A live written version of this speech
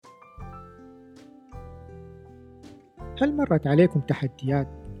هل مرت عليكم تحديات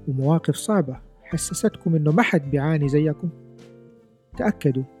ومواقف صعبة حسستكم إنه ما حد بيعاني زيكم؟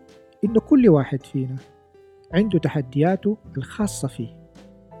 تأكدوا إنه كل واحد فينا عنده تحدياته الخاصة فيه،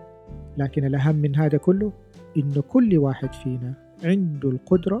 لكن الأهم من هذا كله إنه كل واحد فينا عنده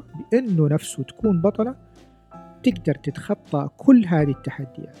القدرة بإنه نفسه تكون بطلة تقدر تتخطى كل هذه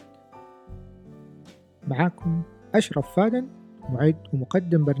التحديات. معاكم أشرف فادن، معد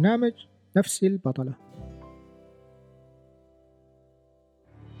ومقدم برنامج نفسي البطلة.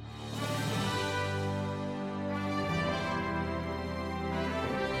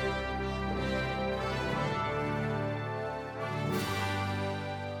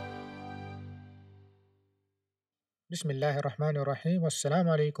 بسم الله الرحمن الرحيم، والسلام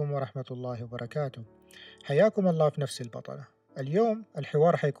عليكم ورحمة الله وبركاته. حياكم الله في نفس البطلة. اليوم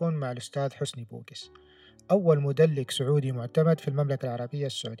الحوار حيكون مع الأستاذ حسني بوقس، أول مدلك سعودي معتمد في المملكة العربية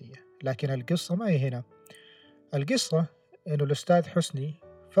السعودية. لكن القصة ما هي هنا. القصة إنه الأستاذ حسني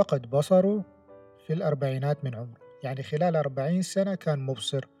فقد بصره في الأربعينات من عمره، يعني خلال 40 سنة كان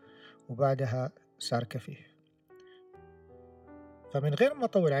مبصر وبعدها صار كفيف. فمن غير ما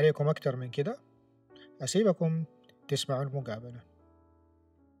أطول عليكم أكتر من كده أسيبكم تسمعوا المقابلة.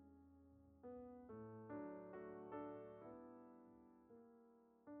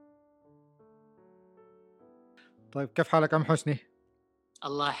 طيب، كيف حالك عم حسني؟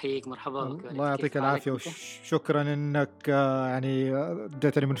 الله يحييك، مرحبا بك. الله يعطيك العافية، وشكرا انك يعني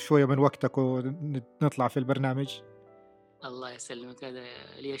اديتني من شوية من وقتك ونطلع في البرنامج. الله يسلمك، هذا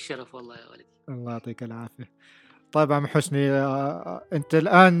لي الشرف والله يا ولدي. الله يعطيك العافية. طيب عم حسني، انت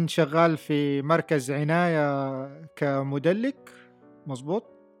الآن شغال في مركز عناية كمدلك، مزبوط؟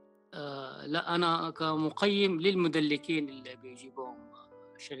 لا، أنا كمقيم للمدلكين اللي بيجيبوهم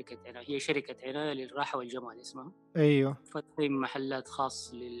شركة عناية، هي شركة عناية للراحة والجمال اسمها. ايوه. فاتحين محلات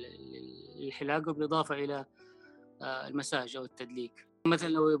خاص للحلاقة، بالإضافة إلى المساج أو التدليك. مثلا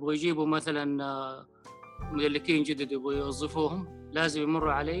لو يبغوا يجيبوا مثلا مدلكين جدد يبغوا يوظفوهم، لازم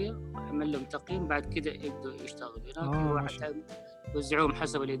يمروا علي، أعمل لهم تقييم، بعد كده يبدأوا يشتغلوا هناك. واحد يوزعوهم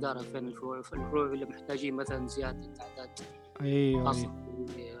حسب الإدارة فين الفروع اللي محتاجين مثلا زيادة تعداد. أيوة. خاصة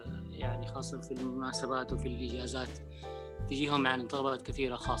يعني خاصة في المناسبات وفي الإجازات تجيهم يعني طلبات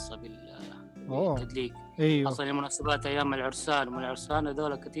كثيرة خاصة بالتدليك. أيوة. خاصة المناسبات أيام العرسان، ومن العرسان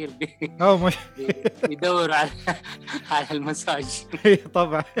هذول كثير بيدوروا على المساج.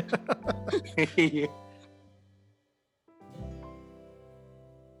 طبعا.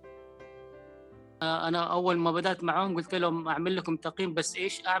 أنا أول ما بدأت معهم قلت لهم أعمل لكم تقييم، بس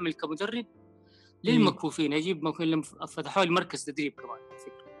إيش أعمل كمدرب للمكفوفين. أجيب فتحوا لي مركز تدريب كمان على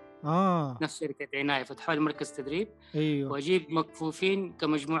فكرة. نفس شركة عناية فتحوا لي مركز تدريب. أيوه. وأجيب مكفوفين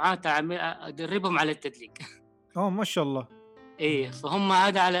كمجموعات أدربهم على التدليك. ما شاء الله. إيه، فهم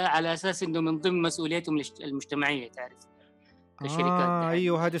هذا على أساس إنه من ضمن مسؤوليتهم المجتمعية، تعرف الشركات.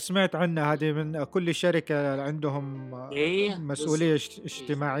 أيوه، هذا سمعت عنه، هذه من كل شركة عندهم مسؤولية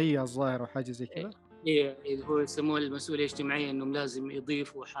اجتماعية الظاهر وحاجة زي كذا. إيه، هو يسموه المسؤولية الاجتماعية، إنهم لازم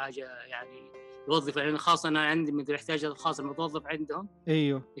يضيفوا حاجة يعني يوظف. يعني خاصة أنا عندي من الاحتياجات الخاصة المتوظف عندهم.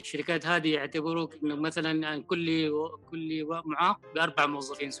 أيوه. الشركات هذه يعتبروك إنه مثلا يعني كل معاق ب4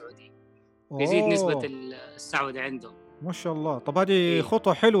 موظفين سعوديين، يزيد نسبة السعودة عندهم. ما شاء الله. طب هذه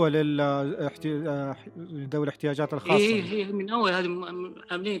خطوة حلوة لذوي الاحتياجات الخاصة. إيه من أول هذه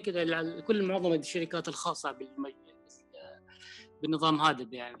عاملين كده كل معظم الشركات الخاصة بالنظام هذا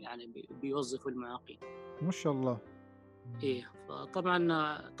يعني بيوظفوا المعاقين. ما شاء الله. إيه،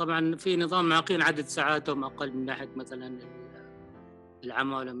 طبعا في نظام معاقين عدد ساعاتهم أقل من ناحية مثلا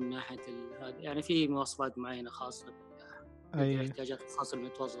العمالة، من ناحية يعني في مواصفات معينة خاصة بالاحتياجات الخاصة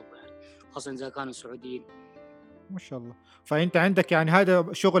المتوظفة، يعني خاصة إذا كانوا سعوديين. ما شاء الله. فأنت عندك يعني هذا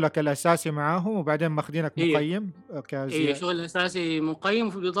شغلك الأساسي معاهم، وبعدين ماخذينك مقيم إيه، شغل الأساسي مقيم،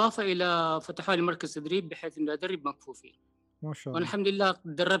 بالإضافة إلى فتحوا لي مركز تدريب بحيث إنه أدرب مكفوفين. ما شاء الله. والحمد لله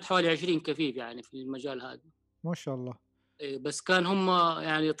دربت حوالي 20 كفيف يعني في المجال هذا. ما شاء الله. إيه، بس كان هم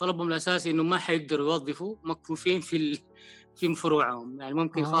يعني طلبهم الأساسي إنه ما حيقدروا يوظفوا مكفوفين في فروعهم، يعني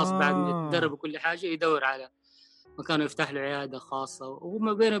ممكن خاص بعد ما يتدربوا كل حاجة يدور على مكان يفتح له عيادة خاصة.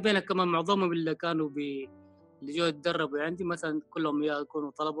 وما بينه وبينك كمان معظمهم اللي كانوا اللي جو يتدربوا عندي مثلا كلهم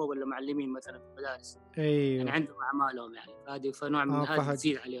يكونوا طلبة ولا معلمين مثلا في المدارس. أيوه. يعني عندهم أعمالهم، يعني هذه فنوع من هذا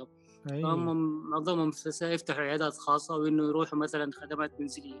تزيد عليهم. فهم معظمهم يفتحوا عيادات خاصة، وإنه يروحوا مثلا خدمات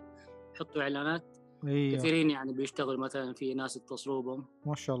منزلية، يحطوا إعلانات. أيوه. كثيرين يعني بيشتغل مثلا في ناس يتصلوا بهم.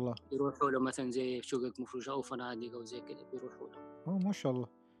 ما شاء الله. يروحوا له مثلا زي شقق مفروشة أو فنادق أو زي كذا بيروحوا له. ما شاء الله.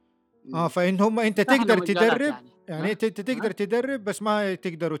 فإن هم أنت تقدر تدرب يعني أنت تقدر تدرب، بس ما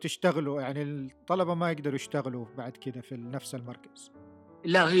تقدروا تشتغلوا، يعني الطلبة ما يقدروا يشتغلوا بعد كده في نفس المركز.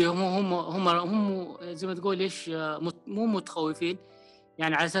 لا، هي هم زي ما تقول إيش، مو متخوّفين،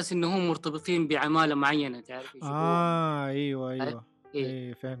 يعني على أساس إنهم مرتبطين بعمالة معيّنة تعرف يشوفوها. أيوه، عارف؟ أيوه.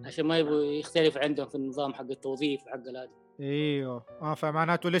 إيه، فهمت. عشان ما يبغوا يختلف عندهم في النظام حق التوظيف وحق هذا. أيوه،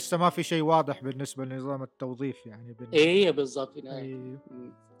 فمعناته لسه ما في شيء واضح بالنسبة لنظام التوظيف يعني إيه بالضبط أيوه،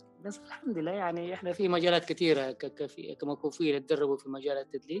 إمم. بس الحمد لله يعني إحنا في مجالات كثيرة كمكفوفين يتدربوا في مجال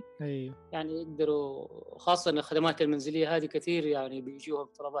التدليك، أيوه، يعني يقدروا خاصة الخدمات المنزلية هذه كثير يعني بيجوهم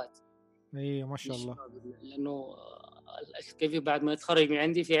طلبات أيوه، ما من شاء الله. الشباب، لأنه الكفيف بعد ما يتخرج من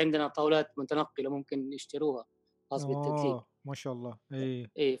عندي في عندنا طاولات متنقلة ممكن يشتروها خاص بالتدليك. ما شاء الله. أيوه،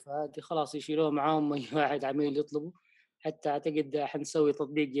 إيه، فهذه خلاص يشيلوها معاهم أي واحد عميل يطلبه، حتى أعتقد حنسوي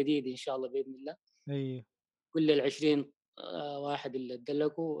تطبيق جديد إن شاء الله بإذن الله. أيوه، كل ال20 واحد اللي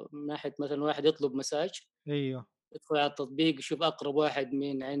اتدلّكوا من ناحية مثلًا واحد يطلب مساج، أيوه. يدخل على التطبيق يشوف أقرب واحد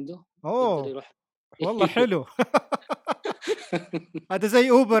مين عنده، يقدر أوه! يروح. والله حلو. هذا زي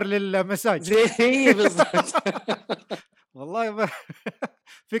أوبر للمساج. زي بالضبط. والله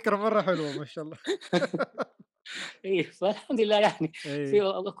فكرة مرة حلوة ما شاء الله. فالحمد لله يعني في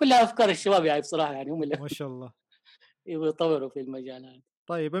أيوه، كلها أفكار الشباب يعني بصراحة، يعني هم اللي ما شاء الله. يبغوا يطوّروا في المجال هذا.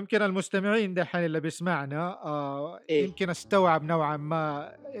 طيب يمكن المستمعين دحين اللي بيسمعنا إيه، يمكن استوعب نوعًا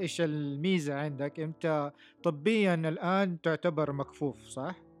ما إيش الميزة عندك، أنت طبيًا الآن تعتبر مكفوف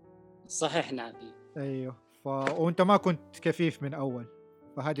صح؟ صحيح نعم. أيوه، وأنت ما كنت كفيف من أول،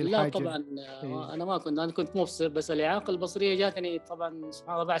 فهذه لا الحاجة طبعًا، أيوه، أنا كنت مبصر، بس الإعاقة البصرية جاتني طبعًا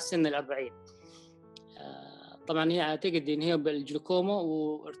سبحان الله بعد سن ال40. طبعًا هي أعتقد إن هي بالجلوكوما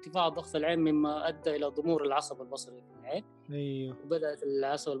وارتفاع ضغط العين مما أدى إلى ضمور العصب البصري في العين، أيوه، وبدأت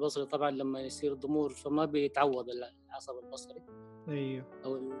العصب البصري طبعًا لمّا يصير ضمور فما بيتعوّض العصب البصري أيوه،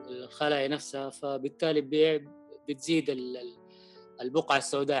 أو الخلايا نفسها، فبالتالي بتزيد البقعة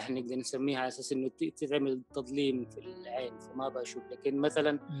السوداء إحنا نقدر نسميها على أساس إنه تعمل تضليم في العين فما باشوف، لكن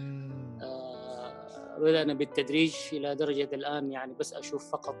مثلًا إمم، بدأنا بالتدريج إلى درجة الآن يعني بس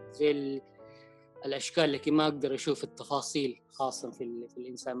أشوف فقط زي الأشكال، لكن ما أقدر أشوف التفاصيل خاصةً في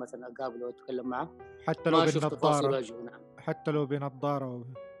الإنسان مثلًا أقابله وأتكلم معاه، حتى لو ما أشوف تفاصيل بالنضارة، وجهه نعم، حتى لو بنضارة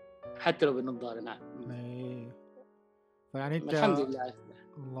حتى لو بالنضارة نعم. أيوه، فيعني الحمد أنت لله على كل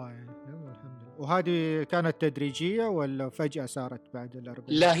حال. الله يعني يالّا الحمد لله، وهذه كانت تدريجية والّا فجأة صارت بعد ال40؟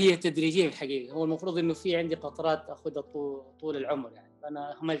 لا هي تدريجية الحقيقة، هو المفروض إنه في عندي قطرات آخذها طول العمر يعني،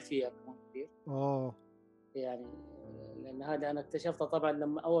 فأنا أهملت فيها كمان كثير، أوه! يعني لأن هذا أنا اكتشفتها طبعًا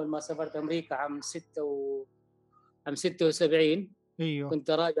لمّا أول ما سافرت أمريكا عام 76. أيوه، كنت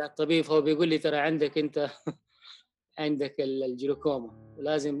أراجع الطبيب فهو بيقول لي: "ترى عندك أنت عندك الجلوكوما."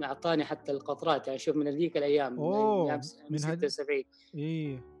 ولازم أعطاني حتى القطرات، يعني شوف من ذيك الأيام من أيام أيام من هذه 76.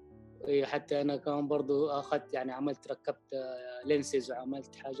 إيه، حتى أنا كمان برضه أخدت يعني ركبت lenses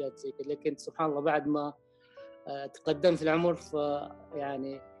وعملت حاجات زي كده، لكن سبحان الله بعد ما تقدمت في العمر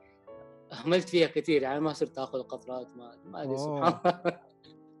فيعني أهملت فيها كثير، يعني ما صرت آخذ القطرات ما أدري سبحان أوه!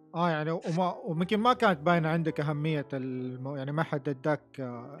 الله. يعني ويمكن ما كانت باينة عندك أهمية يعني ما حد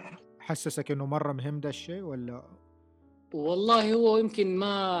ادّاك حسّسك إنه مرّة مهم ده الشيء والّا والله هو يمكن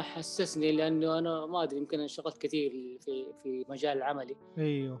ما حسسني لأنه أنا ما أدري يمكن انشغلت كثير في مجال عملي.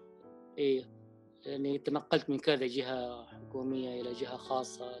 أيوه، إيه، يعني تنقلت من كذا جهة حكومية إلى جهة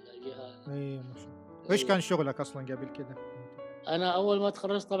خاصة إلى جهة. أيوه ما شاء الله. إيش إيه، كان شغلك أصلًا قبل كده أنت؟ أنا أول ما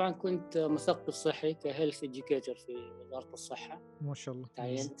تخرجت طبعًا كنت مثقف صحي كhealth educator في وزارة الصحة. ما شاء الله،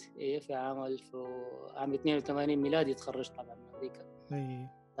 أيوه، تعينت في عام 82 ميلادي تخرجت طبعًا من أمريكا، أيوه،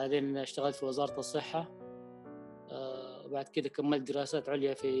 بعدين اشتغلت في وزارة الصحة. وبعد كده كملت دراسات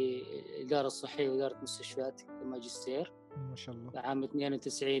عليا في الإدارة الصحية وإدارة مستشفيات الماجستير. ما شاء الله، عام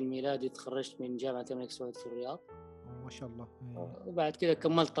 92 ميلادي تخرجت من جامعة الملك سعود في الرياض. ما شاء الله، أيوه، وبعد كده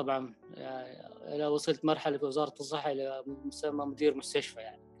كملت طبعًا إلى وصلت مرحلة في وزارة الصحة إلى مسمى مدير مستشفى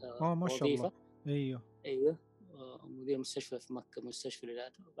يعني ما شاء الله، كوظيفة. أيوه، أيوه، مدير مستشفى في مكة، مستشفى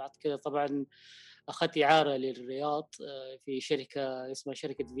الإرادة. وبعد كده طبعًا أخذت إعارة للرياض في شركة اسمها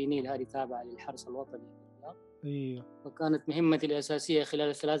شركة فينيل، هذه تابعة للحرس الوطني في الرياض. أيوه، وكانت مهمتي الأساسية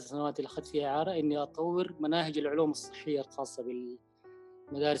خلال ال3 سنوات اللي أخذت فيها إعارة إني أطوّر مناهج العلوم الصحية الخاصة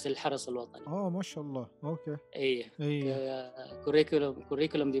بالمدارس الحرس الوطني. ما شاء الله، أوكي، أيوه، أيوه،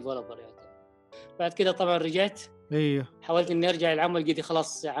 curriculum developer يعتبر. بعد كده طبعًا رجعت، أيوه، حاولت إني أرجع للعمل لقيتي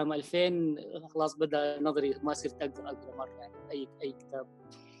خلاص عام 2000 خلاص بدأ نظري ما صرت أقدر أقرا مرة يعني أي كتاب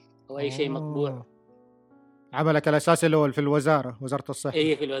أو أي شيء مطبوع. آه، عملك الأساسي اللي هو في الوزارة، وزارة الصحة.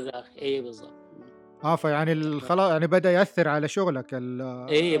 في الوزارة، بالضبط. فيعني يعني بدأ يأثّر على شغلك بدأ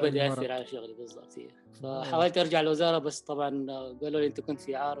المرض. يأثّر على شغلي بالضبط. أوه! فحاولت أرجع الوزارة بس طبعًا قالوا لي: "أنت كنت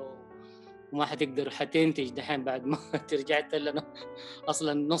في إعارة وما حتقدر حتنتج دحين بعد ما ترجعت لنا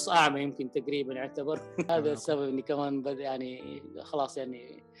أصلا نص أعمى يمكن تقريبا يعتبر. هذا السبب إني كمان يعني خلاص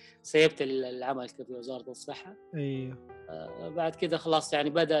يعني سيبت العمل في وزارة الصحة. ايوه بعد كده خلاص يعني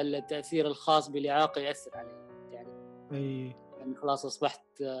بدأ التأثير الخاص بالإعاقة يأثر علي يعني. ايوه يعني خلاص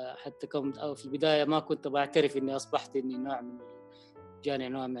أصبحت حتى كنت أو في البداية ما كنت بعترف إني أصبحت إني جاني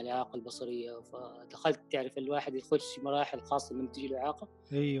نوع من الإعاقة البصرية. فدخلت تعرف الواحد يخش مراحل خاصة لما تجي له إعاقة،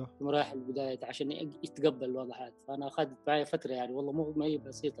 ايوه في مراحل البداية عشان يتقبل الوضع هذا. فأنا أخذت معي فترة يعني والله مو ما هي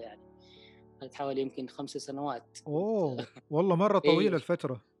بسيطة يعني، أخذت حوالي يمكن 5 سنوات كنت. اوه والله مرة طويلة إيه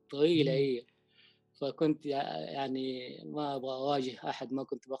الفترة. طويلة إيه. فكنت يعني ما أبغى أواجه أحد، ما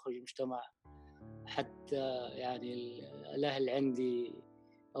كنت بخرج المجتمع حتى يعني الأهل عندي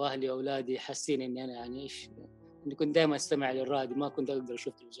أو أهلي وأولادي حاسين إني أنا يعني إيش، إني كنت دائما أستمع للراديو، ما كنت أقدر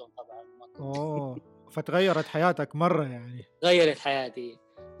أشوف تلفزيون طبعا، ما كنت. اوه فتغيرت حياتك مرة يعني. غيرت حياتي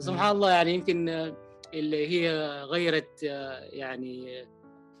ايوه سبحان الله. يعني يمكن اللي هي غيرت يعني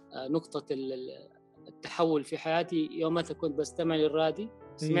نقطة التحول في حياتي يوم متى كنت بستمع للراديو،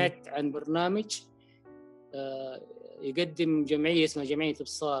 ايوه سمعت عن برنامج يقدم جمعية اسمها جمعية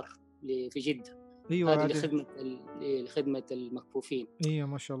مبصر في جدة، ايوه هذه هذه. لخدمة المكفوفين. ايوه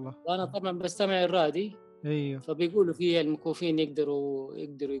ما شاء الله. وأنا طبعا بستمع الراديو، ايوه فبيقولوا فيها المكفوفين يقدروا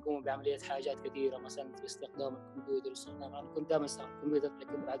يقوموا بعملية حاجات كثيرة، مثلا في استخدام الكمبيوتر. أنا كنت دائما أستخدم الكمبيوتر،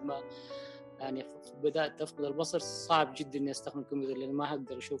 لكن بعد ما يعني بدأت أفقد البصر صعب جدا إني أستخدم الكمبيوتر، لأن ما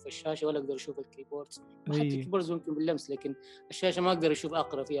أقدر أشوف الشاشة ولا أقدر أشوف الكيبورد. وحتى ايوه الكيبورد ممكن باللمس، لكن الشاشة ما أقدر أشوف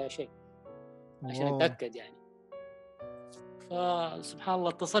أقرأ فيها شيء عشان واو. أتأكد يعني. فسبحان الله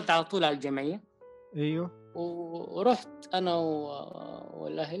اتصلت على طول على الجمعية ايوه ورحت أنا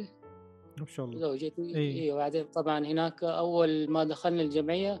والأهل ما شاء الله. وزوجتي. ايوه إيه وبعدين طبعا هناك أول ما دخلنا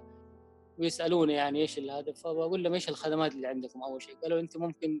الجمعية ويسألوني يعني إيش الهدف، فبقول لهم إيش الخدمات اللي عندكم. أول شيء قالوا أنت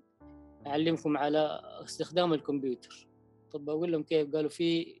ممكن أعلمكم على استخدام الكمبيوتر. طب أقول لهم كيف؟ قالوا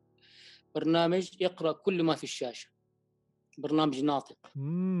في برنامج يقرأ كل ما في الشاشة، برنامج ناطق.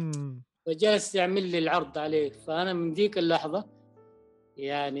 فجالس يعمل لي العرض عليه. فأنا من ذيك اللحظة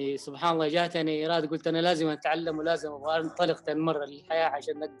يعني سبحان الله جاتني إرادة، قلت أنا لازم أتعلم ولازم أبغى أنطلق ثاني مرة للحياة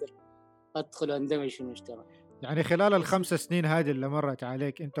عشان أقدر أدخل وأندمج في المجتمع. يعني خلال الخمس سنين هذه اللي مرت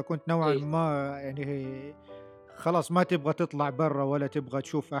عليك أنت كنت نوعا أي ما يعني خلاص ما تبغى تطلع برا ولا تبغى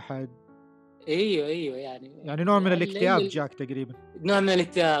تشوف أحد، أيوه يعني يعني نوع من الاكتئاب جاك تقريبا. نوع من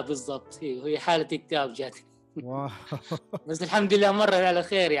الاكتئاب بالضبط. هي حالة اكتئاب جاتني. واو بس الحمد لله مرت على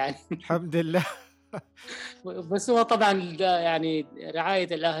خير يعني. الحمد لله. بس هو طبعا يعني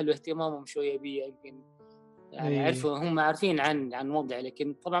رعاية الأهل واهتمامهم شوية بي يمكن يعني ايه عرفوا، هم عارفين عن وضعي،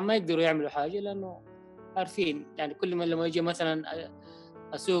 لكن طبعا ما يقدروا يعملوا حاجة لأنه عارفين. يعني كل ما لما يجي مثلا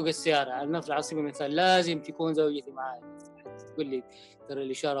أسوق السيارة على نفس على سبيل المثال لازم تكون زوجتي معي تقول لي ترى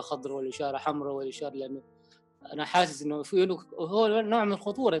الإشارة خضراء والإشارة حمراء والإشارة، لأنه أنا حاسس إنه هو نوع من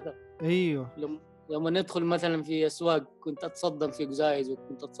الخطورة ده. ايوه لما ندخل مثلا في أسواق كنت أتصدم في قزايز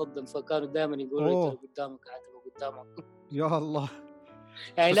وكنت أتصدم، فكانوا دائما يقولوا لي ترى اوه قدامك عتبة قدامك. يا الله.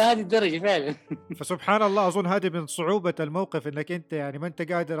 يعني بس لا هذه الدرجة فعلا. فسبحان الله أظن هذه من صعوبة الموقف إنك أنت يعني ما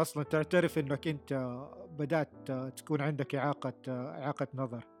أنت قادر أصلا تعترف إنك أنت بدأت تكون عندك إعاقة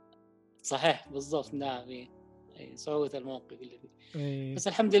نظر. صحيح بالضبط نعم. إيه صعوبة الموقف اللي فيه. ايه بس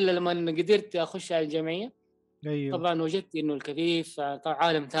الحمد لله لما قدرت أخش على الجمعية ايوه طبعا وجدت إنه الكفيف طبعا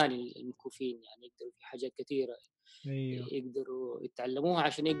عالم ثاني للمكفوفين، يعني يقدروا في حاجات كثيرة ايوه يقدروا يتعلموها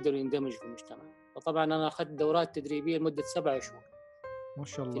عشان يقدروا يندمجوا في المجتمع. فطبعا أنا أخذت دورات تدريبية لمدة 7 شهور ما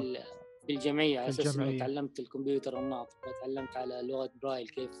شاء في الله. في الجمعية، على في أساس إنه الجمعية. تعلمت الكمبيوتر الناطق، تعلمت على لغة برايل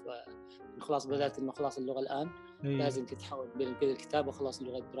كيف. خلاص بدأت إنه خلاص اللغة الآن ايوه لازم تتحول بين كذا الكتابة خلاص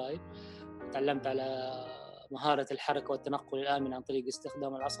لغة برايل. تعلمت على مهارة الحركة والتنقل الآمن عن طريق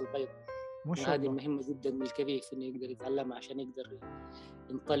استخدام العصا البيضاء، ما شاء وهذه الله. مهمة جدا للكفيف إنه يقدر يتعلمها عشان يقدر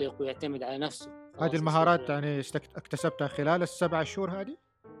ينطلق ويعتمد على نفسه. هذه خلاص المهارات يصير. يعني اكتسبتها خلال السبع شهور هذه؟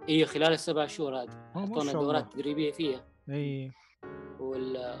 هي خلال ال7 شهور هذه ما أعطونا شاء الله. دورات تدريبية فيها، اي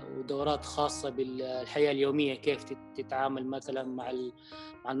ودورات خاصة بالحياة اليومية، كيف تتعامل مثلا مع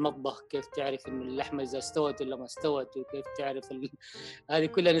المطبخ، كيف تعرف إنه اللحمة إذا استوت ولا ما استوت، وكيف تعرف هذه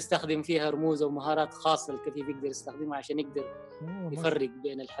كلها نستخدم فيها رموز ومهارات خاصة الكفيف يقدر يستخدمها عشان يقدر ما يفرق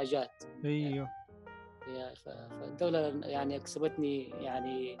بين الحاجات. ايوه فالدولة يعني أكسبتني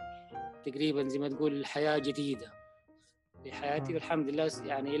يعني تقريبا زي ما تقول حياة جديدة في حياتي، والحمد لله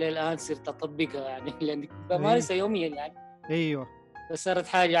يعني إلى الآن صرت أطبقها يعني لأني اي بمارسها يوميا يعني، ايوه فصارت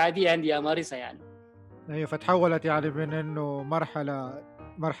حاجة عادية عندي أمارسها يعني. ايوه فتحولت يعني من انه مرحلة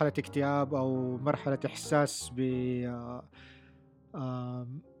اكتئاب او مرحلة احساس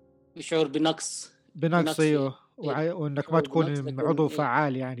آم، بشعور بنقص بنقص في ايوه وإنك ما تحاول بنفسك تكون عضو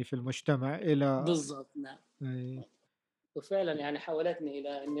فعال يعني في المجتمع إلى بالضبط نعم. إيه. وفعلًا يعني حولتني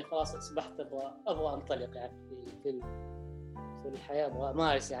إلى إني خلاص أصبحت أبغى أنطلق يعني في الحياة، أبغى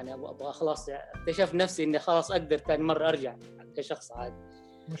أمارس يعني أبغى خلاص اكتشفت نفسي إني خلاص أقدر تاني مرة أرجع كشخص عادي.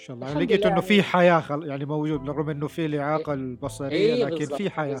 ما شاء الله، يعني الحمد لقيت لله إنه في يعني حياة يعني موجود رغم إنه في إيه الإعاقة البصرية، إيه لكن بالضبط، في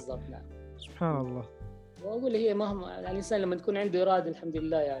حياة. بالضبط نعم. سبحان الله. وأقول هي مهما يعني الإنسان لمّا تكون عنده إرادة الحمد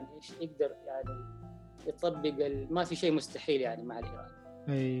لله يعني يقدر يعني يطبّق ما في شيء مستحيل يعني مع الإرادة.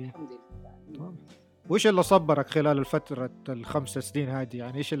 إيه. الحمد لله يعني. طب وإيش اللي صبرك خلال الفترة ال5 سنين هذه؟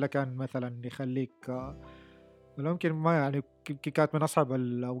 يعني إيش اللي كان مثلا يخليك ولا يمكن ما يعني كانت من أصعب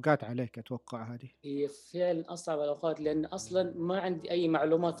الأوقات عليك أتوقع هذه؟ هي فعلًا أصعب الأوقات لأن أصلًا ما عندي أي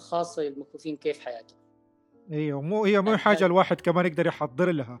معلومات خاصة للمكفوفين كيف حياتهم. أيوه، هي مو يعني حاجة الواحد كمان يقدر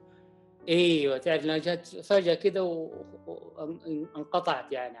يحضر لها. أيوه، تعرف لأنها جات فجأة كده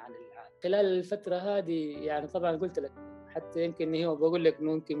انقطعت يعني عن العالم. خلال الفترة هذه يعني طبعًا قُلت لك حتى يمكن هي باقول لك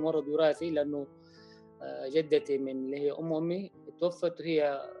إنه يمكن مرض وراثي لأنه جدتي من اللي هي أم أمي توفت وهي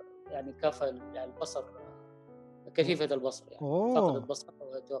يعني يعني البصر كفيفة البصر يعني فقدت أوه. بصرها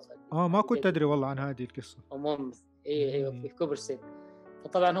وتوفت ما يعني كنت جدتي أدري والله عن هذه القصة. أم أمي هي في إيه. كبر السن.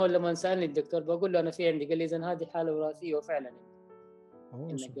 فطبعًا هو لمّا سألني الدكتور باقول له أنا في عندي، قال لي إذًا هذه حالة وراثية وفعلًا أوه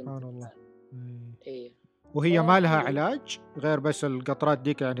إنك أنت سبحان الله. إيه. إيه. وهي ما لها فالحمد لله علاج غير بس القطرات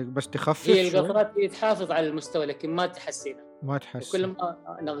ديك يعني بس هي تخفف شوي؟ القطرات هي تحافظ على المستوى لكن ما تحسّنه. ما وكل تحسن.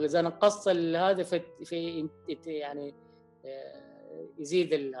 ما إذا نقصت هذا يعني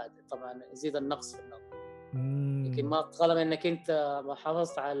يزيد هذا طبعًا يزيد النقص في النظر. لكن إمم. ما طالما إنك أنت ما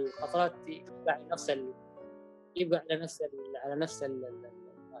حافظت على القطرات يبقى على نفس على نفس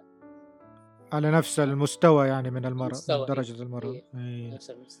على نفس المستوى يعني من المرض، من المستوى درجة المرض. إيه إيه. نفس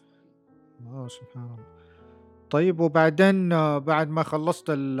المستوى. سبحان الله. طيب وبعدين بعد ما خلّصت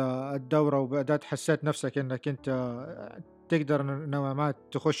الدورة وبدأت حسّيت نَفْسك إنّك أنت تقدر نوعًا ما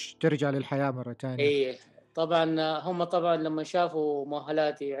ترجع للحياة مرّة تانية. إيه طبعًا هم طبعًا لمّا شافوا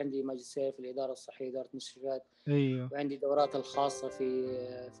مؤهلاتي عندي ماجستير في الإدارة الصحية، إدارة مستشفيات، أيوه. وعندي دورات الخاصة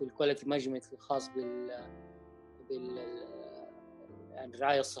في الquality management الخاص بال يعني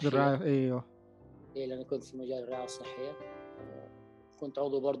الرعاية الصحية. بالرعاية أيوه. إيه لأن كنت في مجال الرعاية الصحية. كنت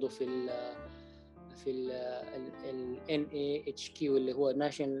عضو برضه في ال NAHQ اللي هو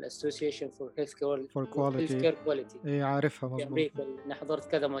National Association for for quality. Healthcare Quality عارفها في مضبوط. أمريكا. أنا حضرت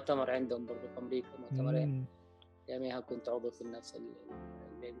كذا مؤتمر عندهم برضه في أمريكا مؤتمرين. إمم. يوميها كنت عضو في نفس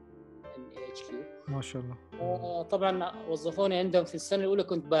NAHQ. ما شاء الله. طبعًا وظفوني عندهم في السنة الأولى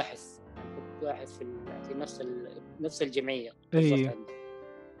كنت باحث، يعني كنت باحث في نفس الجمعية وظفت أيوه. عندهم.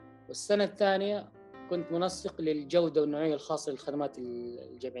 والسنة الثانية كنت منسق للجودة والنوعية الخاصة للخدمات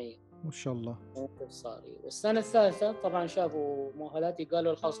الجمعية. ما شاء الله. باختصاري. والسنة الثالثة طبعًا شافوا مؤهلاتي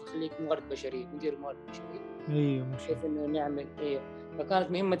قالوا خلاص نخليك موارد بشرية، مدير موارد بشرية. أيوه ما شاء كيف الله. إنه نعمل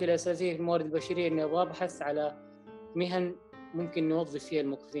فكانت مهمتي الأساسية في الموارد البشرية إني أبغى أبحث على مهن ممكن نوظف فيها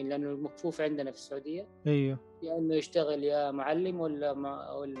المكفوفين، لأنه المكفوف عندنا في السعودية أيوه. يا إنه يشتغل يا معلم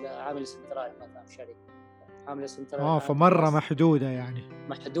ولا عامل سنترال مثلًا في شركة. عامل سنترال الآن فمرّة خلاص محدودة يعني.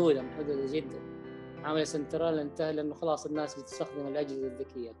 محدودة جدًا. عامل سنترال انتهى لأنه خلاص الناس بتستخدم الأجهزة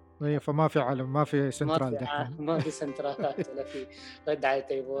الذكية. أيوه فما في ما في سنترال دحين. ما في سنترالات ولا في رد على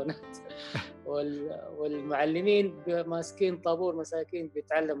التليفونات. والمعلمين ماسكين طابور مساكين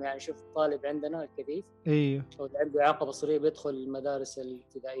بيتعلموا. يعني شوف الطالب عندنا الكفيف أيوه. أو اللي عنده إعاقة بصرية بيدخل المدارس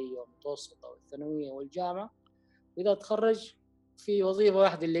الابتدائية والمتوسطة والثانوية والجامعة، وإذا تخرج في وظيفة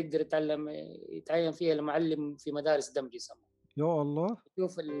واحدة اللي يقدر يتعين فيها المعلم في مدارس دمج يسموه. يا الله!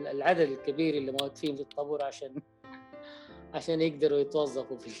 شوف العدد الكبير اللي واقفين في الطابور عشان يقدروا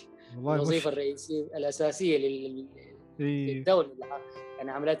يتوظفوا في والله الوظيفة الرئيسية الأساسية إيه. للدولة اللي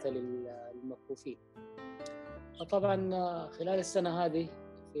يعني عملتها للمكفوفين. فطبعًا خلال السنة هذه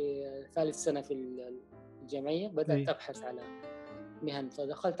في ثالث سنة في الجمعية بدأت إيه. أبحث على مهن،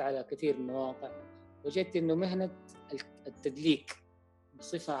 فدخلت على كثير من المواقع وجدت إنه مهنة التدليك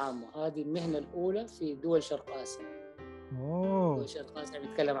بصفة عامة هذه المهنة الأولى في دول شرق آسيا. دول شرق آسيا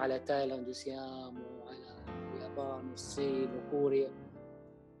بنتكلم على تايلاند وسيام وعلى اليابان والصين وكوريا.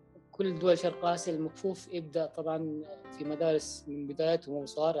 كل دول شرق آسيا المكفوف يبدأ طبعًا في مدارس من بدايتهم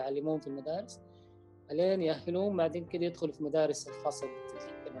وصغار يعلموهم في المدارس لين يأهلوهم بعدين كده يدخلوا في مدارس الخاصة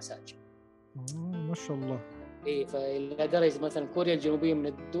بالتدليك المساج. ما شاء الله. فإلى درجة مثلًا كوريا الجنوبية من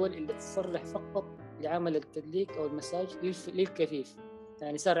الدول اللي تصرح فقط لعمل التدليك أو المساج للكفيف.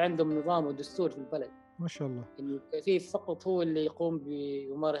 يعني صار عندهم نظام ودستور في البلد ما شاء الله. إنه الكفيف فقط هو اللي يقوم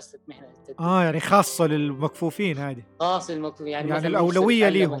بممارسة مهنة التدليك. يعني خاصة للمكفوفين هذه. خاص المكفوف. يعني يعني مثلًا يشتري الأولوية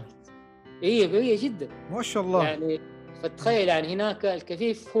يتعلم ليهم. قوية جدًا. ما شاء الله. يعني فتخيل يعني هناك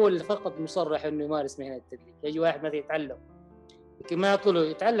الكفيف هو اللي فقط مصرح انه يمارس مهنه التدليك. يجي واحد مثلا يتعلم لكن ما يعطوا له،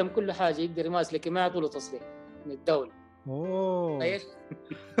 يتعلم كل حاجه يقدر يمارس لكن ما يعطوا له تصريح من الدوله. اوه.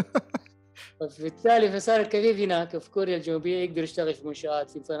 فبالتالي فصار الكفيف هناك في كوريا الجنوبيه يقدر يشتغل في منشآت،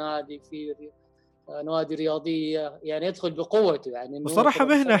 في فنادق، في نوادي رياضيه، يعني يدخل بقوته. يعني انه هو بصراحة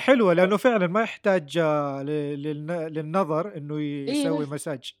طبعا مهنة صار حلوة، لأنه فعلا ما يحتاج للنظر إنه ايه يسوي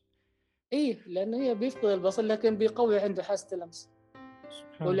مساج. ايه، لانه هي بيفقد البصر لكن بيقوي عنده حاسه اللمس.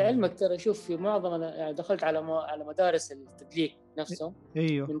 سبحان الله. ولعلمك ترى شوف في معظم أنا يعني دخلت على مدارس التدليك نفسهم،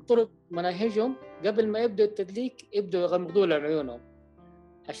 ايوه. من طرق مناهجهم قبل ما يبدأ التدليك يبدأوا يغمضوا لهم عيونهم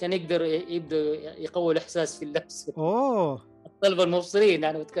عشان يبدأ يقوي الإحساس في اللمس. اوه. الطلبة المبصرين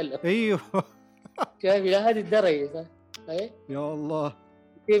يعني بتكلم ايوه. كيف إلى هذه الدرجة. أي يا الله.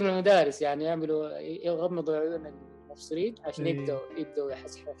 كثير من المدارس يعني يغمضوا عيون المبصرين عشان ايوه. يبدأوا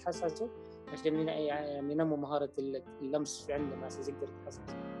يحسسوا عشان يعني ينموا مهارة اللمس في عندهم أساس يقدر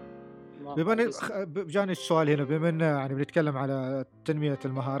يتحسس. جاني السؤال هنا، بما ان يعني بنتكلم على تنمية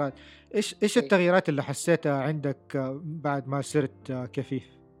المهارات، ايش إيه. التغييرات اللي حسيتها عندك بعد ما صرت كفيف؟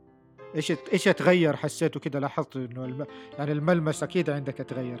 ايش اتغير حسيته كده؟ لاحظت انه يعني الملمس اكيد عندك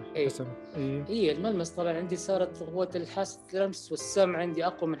اتغير إيه. حسب. ايوه. هي الملمس طبعا عندي صارت قوة حاسة اللمس والسمع عندي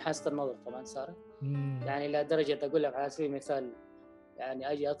أقوى من حاسة النظر طبعا صارت. يعني إلى درجة أقول لك على سبيل المثال،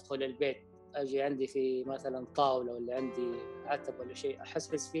 يعني أجي أدخل البيت، أجي عندي في مثلا طاولة ولا عندي عتب ولا شيء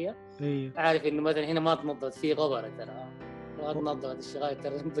أحسس فيها، ايوه. أعرف إنه مثلا هنا ما تنظفت فيه غبرة ترى، ما تنظفت الشغال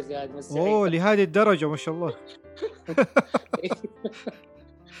ترى تنظف هذه اوه، مسحية. لهذه الدرجة ما شاء الله.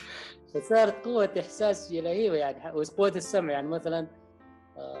 فصارت قوة إحساس رهيبة يعني، وقوة السمع يعني مثلا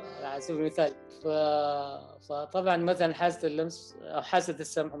على سبيل المثال فطبعا مثلا حاسة اللمس أو حاسة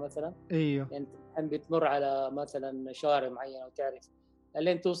السمع مثلا، ايوه. يعني أنت بتمر على مثلا شوارع معينة وتعرف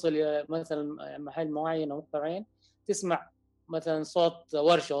لين توصل إلى مثلا محل معين أو مقطع معين تسمع مثلا صوت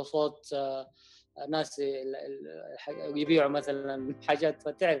ورشة أو صوت ناس يبيعوا مثلا حاجات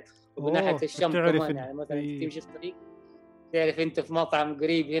فتعرف. ومن ناحية اوه، الشم تعرف كمان انه يعني مثلا ايوه. تمشي في طريق تعرف أنت في مطعم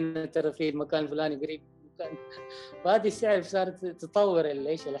قريب هنا ترى في المكان الفلاني قريب مكان. فهذه السعر صارت تطور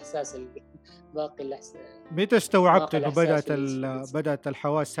ايش الإحساس باقي الإحساس، متى استوعبت باقي انه الإحساس بدأت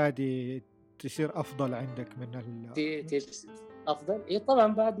الحواس هذه تصير افضل عندك من افضل. اي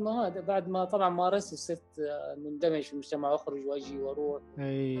طبعا بعد ما طبعا مارست وصرت مندمج في المجتمع واخرج واجي واروح،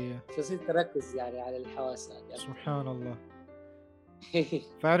 اي. فصرت اركز يعني على الحواس هذه. سبحان الله.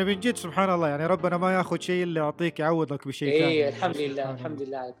 فأنا من جد سبحان الله، يعني ربنا ما ياخذ شيء إلا يعطيك، يعوضك بشيء ثاني اي يعني. الحمد لله، سبحان الحمد الله.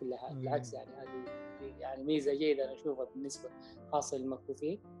 لله على كل حال. بالعكس يعني هذه يعني ميزه جيده انا اشوفها بالنسبه خاصه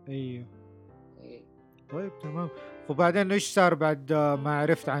للمكفوفين. ايوه. إيه. طيب تمام. وبعدين ايش صار بعد ما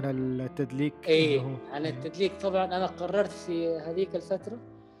عرفت عن التدليك ايه انه عن التدليك طبعا انا قررت في هذيك الفتره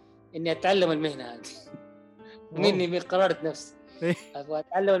اني اتعلم المهنه هذه. واو. مني قررت نفسي إيه. ابغى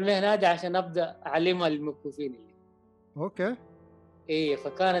اتعلم المهنه هذه عشان ابدا اعلمها للمكفوفين اللي. اوكي. ايه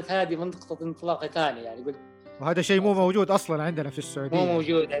فكانت هذه منطقه انطلاقه ثانيه يعني قلت وهذا شيء مو موجود اصلا عندنا في مو السعودية يعني.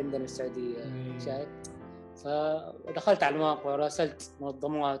 موجود عندنا في السعوديه. إيه. شايف. فدخلت على المواقع وراسلت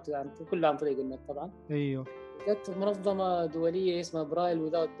منظمات يعني كلها عن طريق النت طبعا. ايوه. وجدت منظمه دوليه اسمها برايل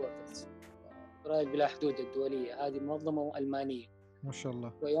وذاوت بوردرز، برايل بلا حدود الدوليه. هذه منظمه المانيه ما شاء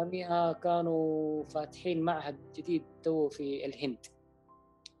الله. ويوميها كانوا فاتحين معهد جديد تو في الهند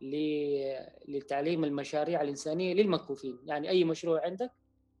لتعليم المشاريع الإنسانية للمكفوفين. يعني أي مشروع عندك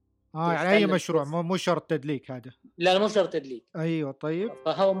يعني اي تتعلم مشروع، كيف. مو شرط تدليك هذا. لا مو شرط تدليك، ايوه. طيب.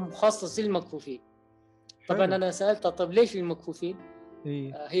 فهو مخصص للمكفوفين. طبعا حلو. أنا سألت طب ليش للمكفوفين.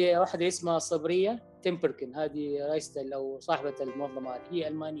 ايه. هي واحدة اسمها صبرية تمبركن، هذه رئيسة أو صاحبة المنظمة هذه، هي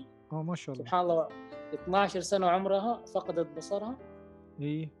ألمانية. ما شاء الله. سبحان الله 12 سنة عمرها فقدت بصرها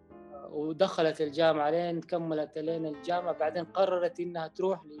ايه. ودخلت الجامعة لين كملت لين الجامعة، بعدين قررت إنها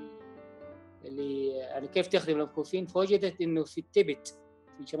تروح يعني كيف تخدم المكفوفين. فوجدت إنه في التبت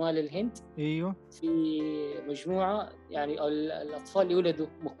في شمال الهند ايوه. في مجموعة يعني الأطفال يولدوا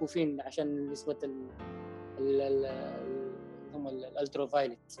مكفوفين عشان نسبة هم الألترا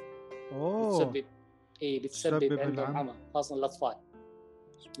فايلت اوه. بتسبب تسبب عندهم العمى. عمى خاصة الأطفال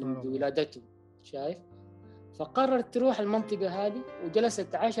سبحان من الله. ولادتهم. شايف. فقررت تروح المنطقة هذه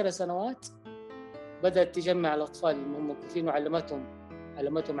وجلست 10 سنوات، بدأت تجمع الأطفال اللي مكفوفين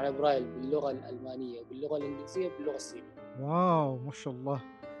علمتهم على برايل باللغة الألمانية باللغة الإنجليزية باللغة الصينية. واو ما شاء الله.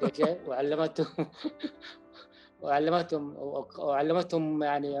 وعلمتهم وعلمتهم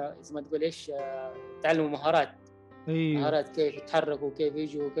يعني زي ما تقول ايش تعلموا ايوه. مهارات كيف يتحركوا وكيف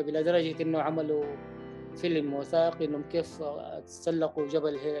يجوا وكيف، الى درجة انه عملوا فيلم وثائقي انهم كيف تسلقوا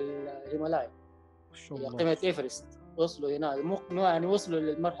جبل الهيمالايا ما شاء هي الله. قمة إيفرست. وصلوا هنا يعني وصلوا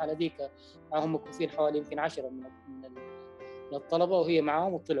للمرحلة ذيك معهم مكفوفين حوالي يمكن 10 من للطلبة وهي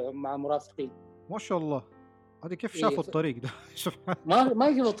معاهم وطلعوا مع مرافقين. ما شاء الله، هذه كيف إيه شافوا الطريق ده؟ سبحان ما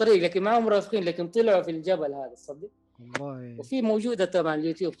يجوا الطريق لكن معاهم مرافقين، لكن طلعوا في الجبل هذا الصدق. الله. وفي موجودة طبعا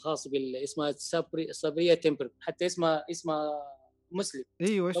اليوتيوب خاص اسمها صبرية تمبر، حتى اسمها مسلم.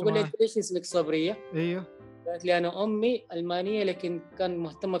 ايوه بقول لها اسمع. ليش اسمك صبرية؟ ايوه قالت لي أنا أمي ألمانية لكن كان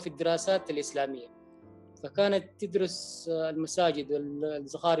مهتمة في الدراسات الإسلامية، فكانت تدرس المساجد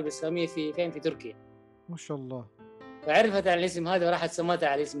والزخارف الإسلامية في تركيا، ما شاء الله. فعرفت عن الاسم هذا وراحت سمتها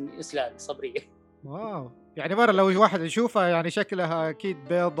على اسم إسلامي صبرية. واو، يعني مرة لو واحد يشوفها يعني شكلها اكيد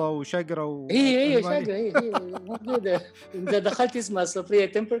بيضة وشقرة هي والماني. شاقة، هي موجودة. إذا دخلت اسمها صبرية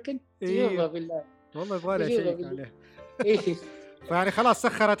تمبركن تشوفها ايوه بالله، والله يبغالي تشوفها اشيك بالله. عليه. إيه فيعني خلاص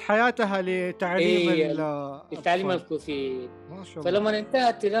سخرت حياتها لتعليم إيه التعليم الأطفال. الكوفي. ما شاء الله. فلما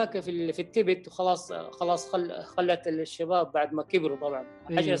انتهت هناك في التبت وخلاص خلت الشباب بعد ما كبروا طبعا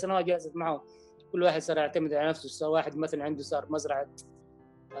 10 ايوه سنوات جلست معهم، كل واحد صار يعتمد على نفسه. صار واحد مثلا عنده صار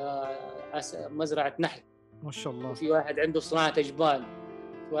مزرعة نحل، ما شاء الله. وفي واحد عنده صناعة أجبان،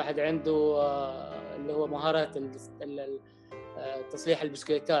 في واحد عنده اللي هو مهارات تصليح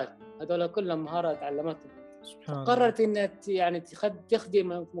البسكليتات. هذول كلهم مهارات علمتهم. سبحان الله. قررت انها يعني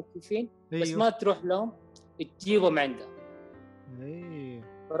تخدم الموقفين، بس ايوه ما تروح لهم، تجيبهم عندها. ايوه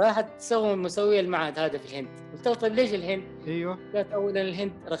راحت مسوية المعهد هذا في الهند. قلت لها طيب ليش الهند؟ ايوه. قالت اولا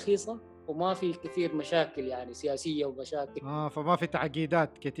الهند رخيصة وما في كثير مشاكل يعني سياسية ومشاكل، فما في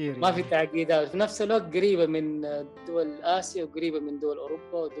تعقيدات كثير ما في يعني. تعقيدات، في نفس الوقت قريبة من دول آسيا وقريبة من دول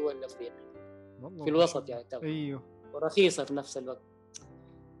أوروبا ودول أفريقيا، والله في ما شاء الوسط الله. يعني تمام، ايوه ورخيصة في نفس الوقت.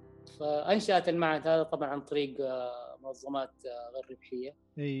 فأنشأت المعهد هذا طبعا عن طريق منظمات غير ربحية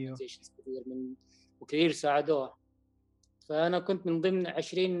ايوه. كثير وكثير ساعدوها. فأنا كنت من ضمن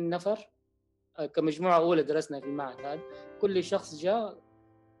 20 نفر كمجموعة أولى درسنا في المعهد هذا. كل شخص جاء،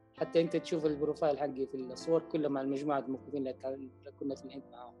 حتى أنت تشوف البروفايل حقي في الصور كلها مع المجموعة الموقفين اللي كنا في الهند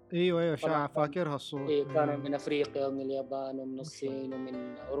معاهم. ايوه ايوه طبعا فاكرها الصور. كانوا من أفريقيا ومن اليابان ومن الصين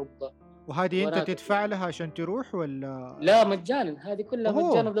ومن أوروبا. وهذه انت وأنا تدفع لها عشان تروح ولا؟ لا مجانا، هذه كلها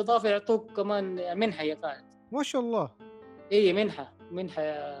مجانا، اوه بالإضافة يعطوك كمان منحة. هي كانت ما شاء الله. منحة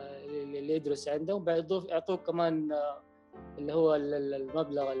اللي يدرس عندهم، يعطوك كمان اللي هو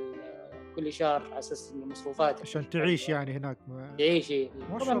المبلغ كل شهر على اساس المصروفات عشان تعيش يعني هناك تعيش. ما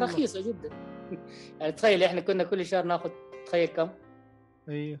شاء طبعا الله. رخيصة جدا. يعني تخيل احنا كنا كل شهر ناخذ، تخيل كم؟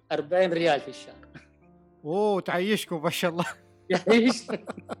 ايوه 40 ريال في الشهر. اوه تعيشكم ما شاء الله. يعيش.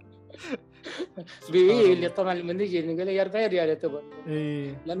 سبحان اللي الله. طبعا لما نجي نقول لي 40 ريال يعتبر،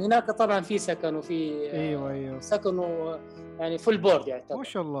 ايه لان هناك طبعا في سكن وفي ايوه سكن يعني فول بورد ما يعتبر.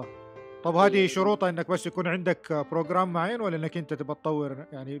 شاء الله. طب هذه شروطها انك بس يكون عندك بروجرام معين ولا انك انت تبى تطور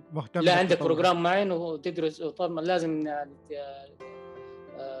يعني مهتم لا انك عندك تطور؟ بروجرام معين وتدرس، وطبعا لازم يعني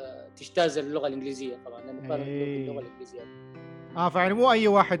تجتاز اللغة الإنجليزية طبعا، لأنه كانوا باللغة الإنجليزية. فيعني مو اي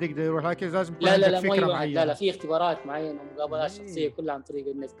واحد يقدر يروح، لكن لازم يكون عندك لا مو فكرة أي واحد، معينة. لا في اختبارات معينة ومقابلات شخصية كلها عن طريق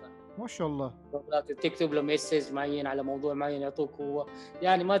النت. ما شاء الله. تكتب لهم إيسيز معين على موضوع معين يعطوك هو،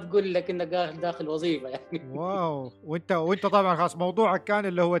 يعني ما تقول لك إنك داخل وظيفة يعني. واو. وانت طبعا خلاص موضوعك كان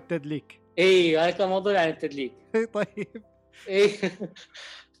اللي هو التدليك. هذا كان موضوع عن التدليك. طيب إيه.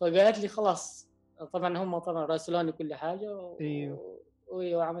 فقالت لي خلاص. طبعا هم طبعا راسلوني كل حاجة ايوه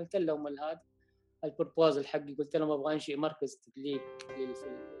وعملت لهم البروبوزل حقي. قلت لهم ابغى انشئ مركز تدليك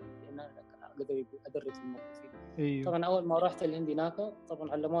انا اقدر ادرس الموظفين. ايوه طبعا اول ما رحت الهند هناك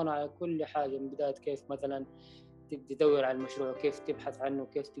طبعا علمونا على كل حاجه، من بدايه كيف مثلا تدور على المشروع، كيف تبحث عنه،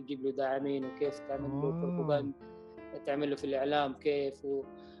 كيف تجيب له داعمين، وكيف تعمل له بروباغندا، تعمل له في الاعلام كيف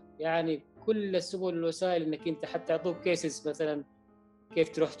يعني كل السبل والوسائل انك انت حتى يعطوك كيسز مثلا كيف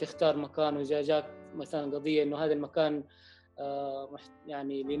تروح تختار مكان، وإذا جاك مثلا قضيه انه هذا المكان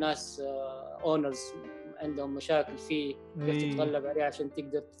يعني لناس اونرز عندهم مشاكل فيه، كيف تتغلب عليه عشان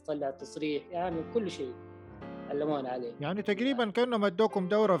تقدر تطلع التصريح، يعني كل شيء علمونا عليه. يعني تقريبا كأنهم ادوكم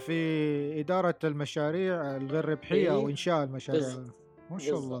دورة في إدارة المشاريع الغير ربحية أو إنشاء المشاريع. ما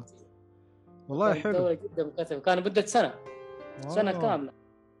شاء الله والله كانت حلو. دورة جدا مكثفة، كان مدة سنة كاملة،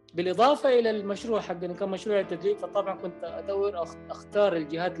 بالإضافة إلى المشروع حقنا كان مشروع التدليك. فطبعا كنت أدور أختار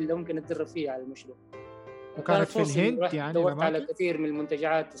الجهات اللي ممكن أتدرب فيها على المشروع. وكانت في الهند يعني دورت على الأماكن؟ كثير من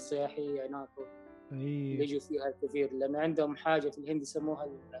المنتجعات السياحية هناك اللي يجوا فيها الكثير، لأن عندهم حاجة في الهند يسموها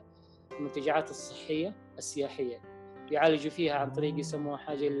المنتجعات الصحية السياحية، يعالجوا فيها عن طريق يسموها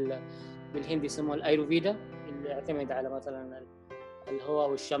حاجة بالهندي يسموها الأيروفيدا، اللي يعتمد على مثلا الهواء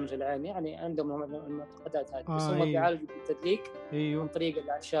والشمس والعين، يعني عندهم المعتقدات هذه. بس هم بيعالجوا بالتدليك عن طريق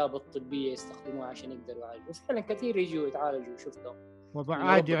الأعشاب الطبية يستخدموها عشان يقدروا يعالجوا. وفعلا كثير يجوا يتعالجوا وشفتهم.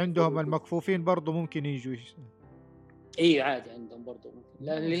 وعادي عندهم المكفوفين برضو ممكن يجوا عادي عندهم برضو ممكن،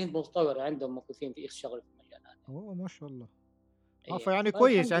 لأن الهند متطورة عندهم مكفوفين في الشغل في المجال هذا. ما شاء الله. فيعني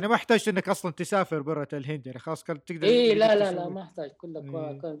كويس، فالحمد يعني لله. ما احتاجت انك اصلا تسافر برة الهند، يعني خلاص كنت تقدر اللي لا قد لا لا، تسويه. ما احتاج، كلها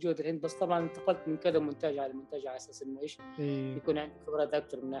ايه. كان جهد الهند، بس طبعا انتقلت من كذا منتج على منتج على اساس انه ايش ايه. يكون عندي خبرات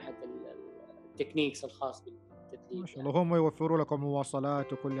اكثر من ناحيه التكنيكس الخاص ما بالتدليك شاء يعني. الله، هم يوفروا لكم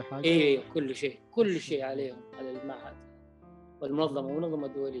مواصلات وكل حاجة. ايه، كل شيء ما كل شاء شيء الله. عليهم، على المعهد والمنظمه، آه. منظمه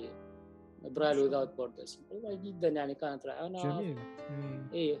دوليه، ما برايل شاء وذاوت الله. بوردرز، جدا يعني كانت رائعه. انا جميل.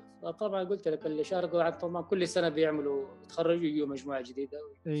 ايه. ايه، طبعا قلت لك اللي شاركوا طبعا كل سنه بيعملوا يتخرجوا يجوا مجموعه جديده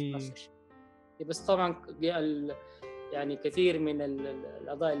نفس ايه. الشيء. بس طبعا يعني كثير من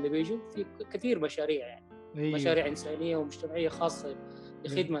الاعضاء اللي بيجوا في كثير مشاريع، يعني ايوه. مشاريع انسانيه ومجتمعيه خاصه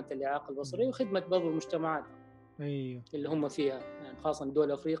لخدمه الاعاقه البصريه وخدمه بعض المجتمعات ايوه. اللي هم فيها، يعني خاصه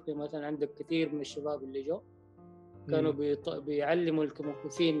دول افريقيا مثلا. عندك كثير من الشباب اللي جو كانوا ايوه. بيعلموا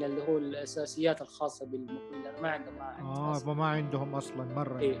الموقوفين اللي هو الاساسيات الخاصه بالموقوفين لانه ما عندهم معهد اساسا. ما عندهم اصلا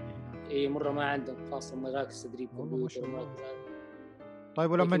مرة ايه، يعني هناك. ايه، مره ما عندهم خاصه مراكز تدريب والله ما كمبيوتر شاء الله. ومراكز هذا.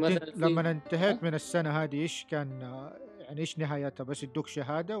 طيب، ولما لكن انت مثلا في لما انتهيت ها، من السنة هذه ايش كان، يعني ايش نهايتها؟ بس يدوك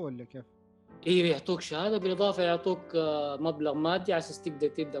شهادة ولا كيف؟ ايه، يعطوك شهاده بالاضافه يعطوك مبلغ مادي على اساس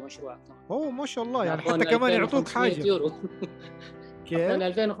تبدا مشروعك كمان. اوه ما شاء الله، يعني حتى اعطونا كمان يعطوك 2500 حاجة. يورو كيف؟ اعطونا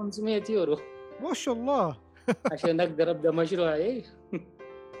 2500 يورو ما شاء الله. عشان اقدر ابدا مشروعي. ايه،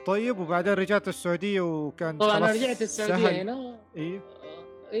 طيب، وبعدين رجعت السعودية وكان طبعا انا خلاص رجعت السعوديه سهل؟ هنا. ايه.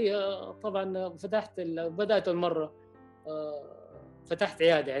 ايه، طبعا بدات المره فتحت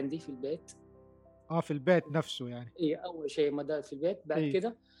عياده عندي في البيت. في البيت نفسه يعني. ايه، اول شيء بدات في البيت. بعد ايه.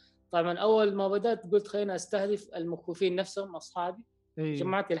 كده طبعا اول ما بدات قلت خلينا استهدف المكفوفين نفسهم اصحابي. ايه.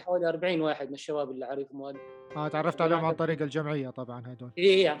 جمعت لي حوالي 40 واحد من الشباب اللي اعرفهم. تعرفت عليهم عن جمعت طريق الجمعية طبعا هدول.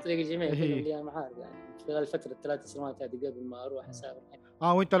 إيه، عن طريق الجميع كلهم ايه. لي معارف يعني خلال فترة 3 سنوات هذه قبل ما أروح أسافر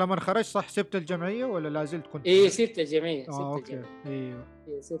هنا. وانت لما خرجت صح سبت الجمعية ولا لا زلت كنت إيه، معك؟ سبت الجمعية، سبت اوكي. الجمعية. ايوه.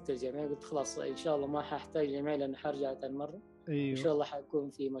 إيه، سبت الجمعية، قلت خلاص إن شاء الله ما ححتاج جمعية لأنه حرجع ثاني مرة. وإن ايوه. شاء الله حيكون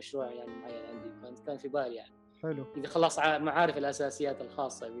في مشروع يعني معين عندي، كان في بالي يعني حلو. إذا خلاص معارف الأساسيات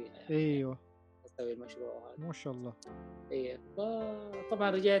الخاصة بها يعني ايوه. أسوي المشروع هذا. ما شاء الله. إيه،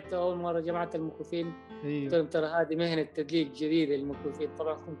 فطبعا رجعت أول مرة جمعت المكفوفين. قلت ايوه. لهم ترى هذه مهنة تدليك جديدة للمكفوفين،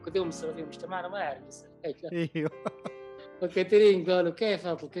 طبعا كثير مستضيفين مجتمعنا ما يعرف لسه ايوه. وكثيرين قالوا كيف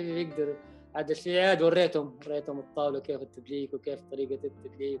أطل كيف يقدر. عاد في عياد وريتهم الطاولة كيف التدليك وكيف طريقة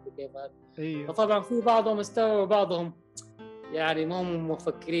التدليك وكيف هذا. ايوه. فطبعا في بعضهم استوعبوا وبعضهم يعني ما هم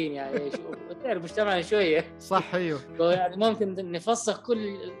مفكرين يعني تعرف مجتمعنا شوية. صح. ايوه. قالوا يعني ممكن نفسخ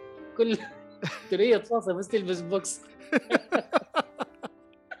كل تريد تفصل بس تلبس بوكس.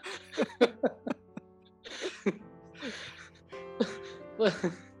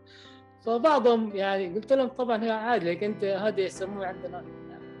 فبعضهم يعني قلت لهم طبعا هي عادي، لكن انت هذه يسموه عندنا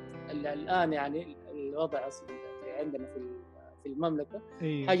الان يعني الوضع عندنا في المملكه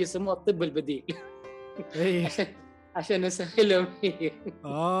ايوه. حاجه يسموها الطب البديل. ايوه. عشان عشان نسهلهم هي.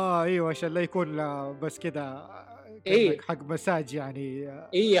 ايوه، عشان لا يكون لا بس كده، كأنك ايه، حق مساج يعني.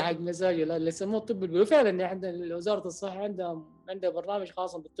 ايه، حق مزاجه. لا، اللي يسموه الطب البديل فعلا يعني عندنا وزاره الصحه عندها برنامج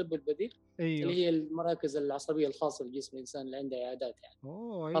خاص بالطب البديل ايوه. اللي هي المراكز العصبيه الخاصه بجسم الانسان اللي عندها عيادات يعني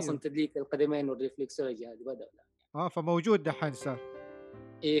خاصه ايوه. تدليك القدمين والريفلكسولوجي هذه بدأ. فموجود دحين صار.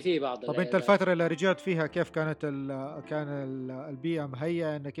 ايه، في بعض طب انت العيادات. الفترة اللي رجعت فيها كيف كانت البيئة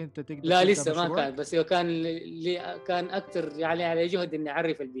مهيئة انك انت تقدر لا، تبدأ لسه ما كان، مشروعك؟ بس هو كان اكثر يعني على جهد اني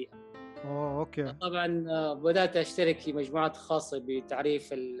اعرف البيئه. اوكي. طبعا بدات اشترك في مجموعات خاصه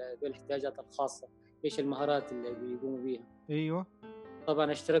بتعريف الاحتياجات الخاصه، ايش المهارات اللي بيقوموا بيها. ايوه.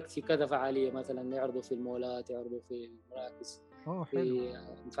 طبعا اشتركت في كذا فعاليه، مثلا يعرضوا في المولات، يعرضوا في المراكز، حلو. في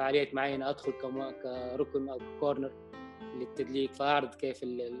فعاليات معينه ادخل كركن او كورنر للتدليك، فاعرض كيف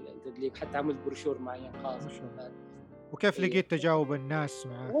التدليك. حتى عملت بروشور معين خاص. ما شاء الله. وكيف إيه. لقيت تجاوب الناس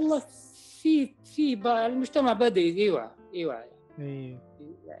معك؟ والله في المجتمع بدأ يوعى ايه.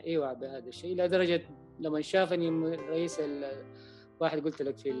 يوعى بهذا الشيء، إلى درجة لما شافني رئيس واحد قلت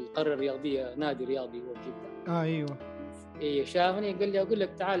لك في القرية الرياضية، نادي رياضي هو بجدة. ايوه. إيه، شافني قال لي أقول لك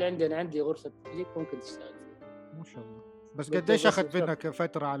تعال عندي غرفة تدريب ممكن تشتغل فيها. ما شاء الله. بس قلت له قديش بس اخذ بشرط. منك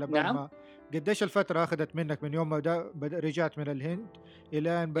فترة على بال نعم. ما قديش الفترة اخذت منك من يوم ما رجعت من الهند الى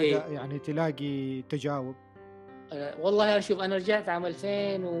ان بدأ إيه، يعني تلاقي تجاوب؟ والله شوف أنا رجعت عام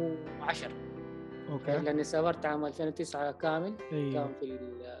 2010 اوكي. لأني سافرت عام 2009 كامل. ايوه. كان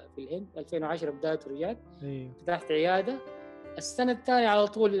في الهند 2010 بدأت ورجعت. ايوه. فتحت عيادة. السنة الثانية على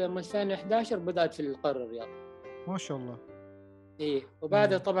طول من 2011 بدأت في القرية الرياضية. ما شاء الله. إيه،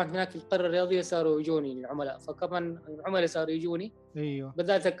 وبعدها طبعا هناك في القرية الرياضية صاروا يجوني العملاء، فكمان العملاء صاروا يجوني. ايوه.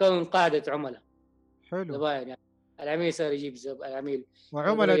 بدأت أكون قاعدة عملاء حلو. زباين يعني. العميل صار يجيب العميل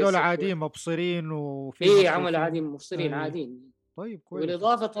وعملاء بغى دول يصف. عاديين مبصرين وفي إيه، عملاء عاديين مكفوفين؟ مبصرين ايوه. عاديين. طيب كويس.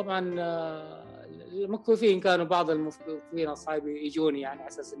 بالإضافة طبعًا المكفوفين كانوا بعض المكفوفين أصحابي يجوني يعني على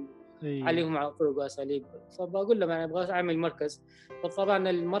أساس إنه أيوه، أعلمهم على طرق وأساليب، فباقول لهم أنا أبغى أعمل مركز. فطبعًا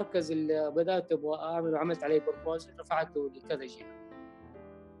المركز اللي بدأت أبغى أعمله وعملت عليه proposal رفعته لكذا جهة.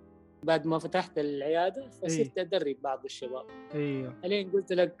 بعد ما فتحت العيادة أيوه، فصرت أدرب بعض الشباب، أيوه، ألين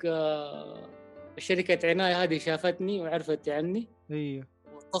قلت لك شركة عناية هذه شافتني وعرفت عني أيوه،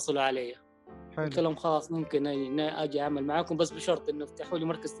 واتصلوا علي. قلت حلو، لهم خلاص ممكن أجي أعمل معاكم بس بشرط إنه افتحوا لي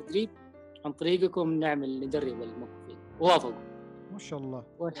مركز تدريب عن طريقكم ندرب الموظفين. ووافقوا ما شاء الله.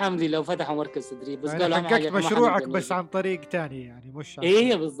 والحمد لله وفتحوا مركز تدريب، بس يعني قالوا أهم حاجة حققت إحنا ما حنقدر مشروعك بس نجي. عن طريق تاني يعني مش عن طريق.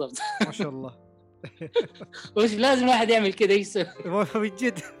 إيه بالضبط. ما شاء الله. وش لازم الواحد يعمل كده يسوي. من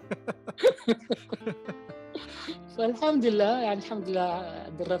جد. فالحمد لله يعني الحمد لله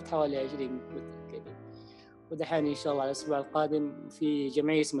دربت حوالي 20 مثل كده. ودحين إن شاء الله على الأسبوع القادم في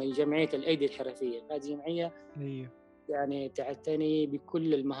جمعية اسمها جمعية الأيدي الحرفية. هذه جمعية أيوه، يعني تعتني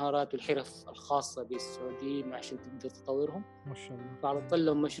بكل المهارات والحرف الخاصة بالسعوديين عشان تقدر تطورهم. ما شاء الله. فعرضت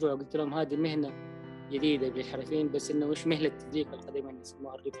لهم مشروع قلت لهم هذه مهنة جديدة بالحرفيين بس إنه مش مهنة تدليك القدمين،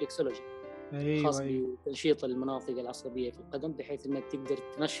 يسموها الريفلكسولوجي، أيوه، خاص أيوه، بتنشيط المناطق العصبية في القدم بحيث إنك تقدر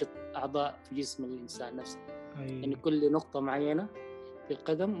تنشط أعضاء في جسم الإنسان نفسه. يعني أيوه، كل نقطة معينة في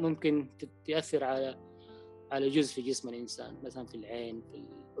القدم ممكن تأثر على جزء في جسم الإنسان، مثلا في العين، في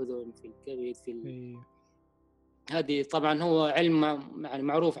الأذن، في الكبد، أيوه. هذه طبعا هو علم يعني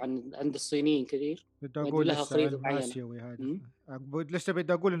معروف عند الصينيين كثير، بدي وهذه أقول لها لسه خريطة علم معينة. آسيوي هذا. أمم. لسه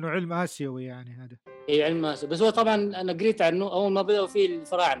بدي أقول إنه علم آسيوي يعني هذا. هي علم ماسة، بس هو طبعا أنا قريت عنه أول ما بدأوا فيه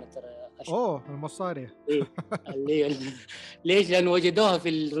الفراعنة ترى أشهر. أوه المصاري. إيه اللي هي ليش؟ لأنه وجدوها في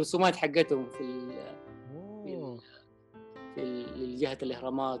الرسومات حقتهم في ال... أوه. جهة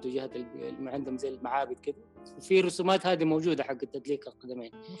الإهرامات وجهة عندهم زي المعابد كده، في رسومات هذه موجودة حق تدليك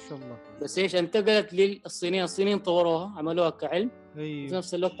القدمين. ما شاء الله. بس إيش انتقلت للصينيين، الصينيين طوروها عملوها كعلم، وفي أيوه.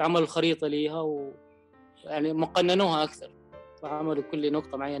 نفس الوقت عملوا خريطة ليها يعني مقننوها أكثر، وعملوا كل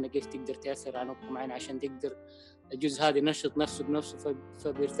نقطة معينة كيف تقدر تأثر على نقطة معينة عشان تقدر الجزء هذا ينشط نفسه بنفسه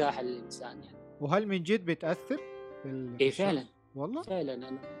فبيرتاح الإنسان يعني. وهل من جد بتأثر في إيه فعلا، الشخص؟ والله؟ فعلا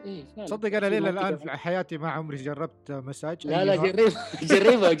أنا إيه فعلا تصدق أنا في ليلة الآن منطقة. في حياتي ما عمري جربت مساج لا أي لا نوع. جربها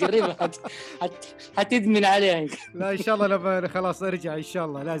جربها جربها حتدمن عليها. لا إن شاء الله لما خلاص أرجع إن شاء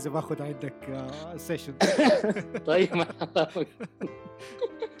الله لازم أخذ عندك سيشن. طيب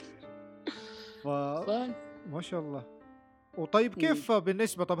ف ف- ما شاء الله. وطيب كيف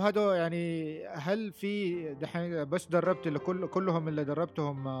بالنسبة، طب هذا يعني هل في دحين بس دربت اللي كلهم اللي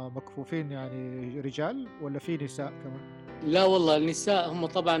دربتهم مكفوفين يعني رجال ولا في نساء كمان؟ لا والله النساء هم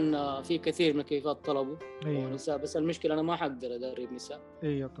طبعا في كثير من الكيفات طلبوا ايوه، ونساء، بس المشكلة أنا ما حقدر أدرب نساء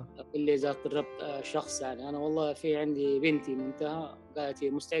ايوه طبعا. إلا إذا دربت شخص. يعني أنا والله في عندي بنتي منتهى قالت هي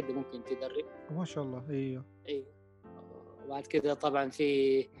مستعدة ممكن تدرب. ما شاء الله. ايوه. إيه. وبعد كده طبعا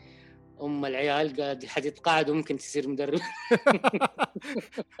في أم العيال قالت حتتقاعد وممكن تصير مدرب.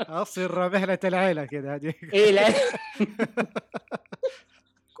 اصير مهنة العيلة كذا هذه. إيه لا.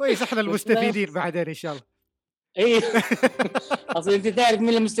 كويس احنا بس لا. المستفيدين بعدين ان شاء الله. إيه. أصل أنت تعرف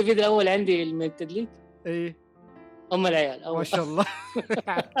مين المستفيد الأول عندي من التدليك؟ ايه أم العيال ما أول. شاء الله.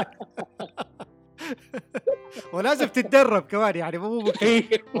 ولازم تتدرب كمان يعني مو ممكن. إيه.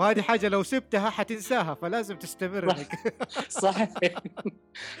 وهذه حاجة لو سبتها حتنساها فلازم تستمر صح انك. صح.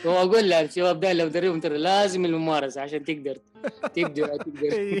 وأقول لها الشباب ده لو دربهم ترى لازم الممارسة عشان تقدر تبدع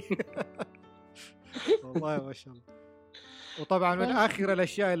تقدر. إيه. والله ما شاء الله. وطبعا من آخر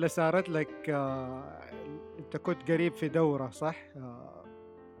الأشياء اللي صارت لك أنت كنت قريب في دورة صح؟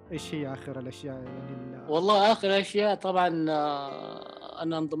 إيش هي آخر الأشياء يعني والله آخر أشياء طبعا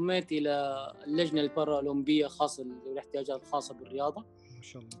أنا انضميت إلى اللجنة البارالمبية خاصة للاحتياجات الخاصة بالرياضة ما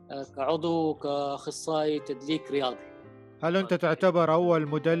شاء الله. كعضو كأخصائي تدليك رياضي. هل أنت تعتبر أول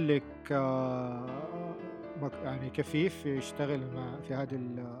مدلك يعني كفيف يشتغل في هذه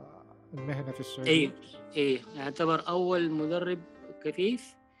المهنة في السعودية؟ إيه يعتبر أول مدرب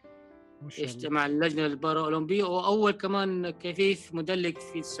كفيف ما شاء الله. مع اللجنة البارالمبية، وأول كمان كفيف مدلك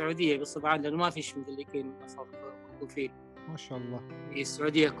في السعودية بصفة عامة، لأنه ما فيش مدلكين كفيف ما شاء الله. في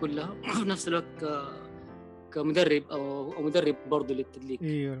السعودية كلها. وفي نفس الوقت كمدرب أو مدرب برضه للتدليك.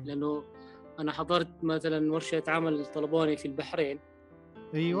 أيوه. لأنه أنا حضرت مثلا ورشة عمل طلبوني في البحرين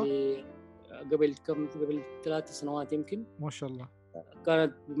أيوه. قبل 3 سنوات يمكن. ما شاء الله.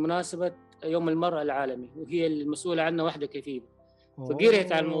 كانت بمناسبة يوم المرأة العالمي، وهي المسؤولة عنه واحدة كفيفة.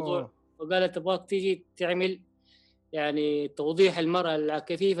 فقرأت على الموضوع وقالت تبغاك تيجي تعمل يعني توضيح المرأة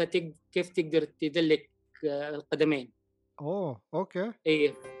الكفيفة كيف تقدر تدلك القدمين. أوكي.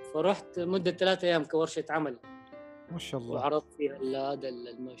 إيه. فرحت مدة 3 أيام كورشة عمل. ما شاء الله. وعرضت فيها هذا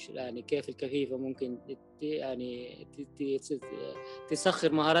يعني كيف الكفيفة ممكن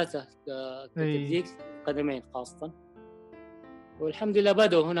تسخر مهاراتها اي كتدليك القدمين خاصة. والحمد لله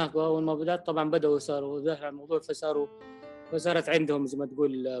بدأوا هناك، وأول ما بدأت طبعا بدأوا صاروا داخل على الموضوع، فصارت عندهم زي ما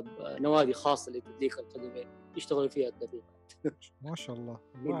تقول نوادي خاصة لتدليك القدمين يشتغلوا فيها الكفيفة. ما شاء الله،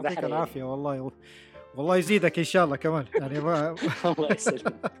 في الله يعطيك البحرين. العافية والله، والله يزيدك إن شاء الله كمان يعني ما. الله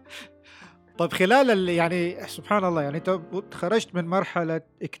يسلمك. طيب خلال يعني سبحان الله، يعني أنت خرجت من مرحلة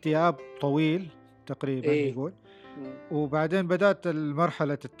اكتئاب طويل تقريبا إيه. نقول، وبعدين بدأت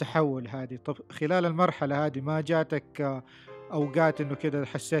مرحلة التحول هذه. طب خلال المرحلة هذه ما جاتك أوقات إنه كده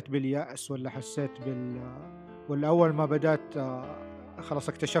حسيت باليأس، ولا حسيت ولا أول ما بدأت خلاص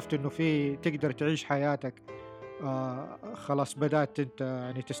اكتشفت إنه في تقدر تعيش حياتك خلاص بدأت أنت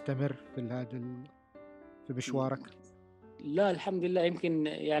يعني تستمر في في مشوارك؟ لا الحمد لله، يمكن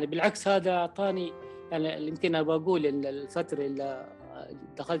يعني بالعكس هذا أعطاني، يعني يمكن أبغى أقول إن الفترة اللي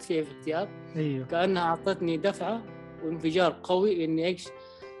دخلت فيها في اكتئاب ايوه كأنها أعطتني دفعة وانفجار قوي إني إيش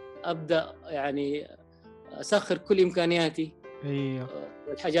أبدأ يعني أسخر كل إمكانياتي ايوه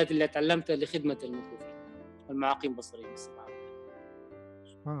والحاجات اللي تعلمتها لخدمة المكفوفين المعاقين بصريا.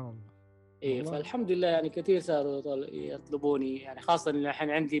 سبحان الله. إيه، والله فالحمد لله يعني كثير صاروا يطلبوني، يعني خاصة إن الحين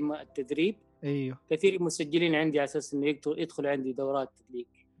عندي التدريب، ايوه. كثير مسجلين عندي على أساس إنه يدخلوا عندي دورات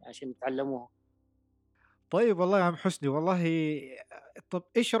تدليك عشان يتعلموها. طيب والله يا عم حسني والله. طب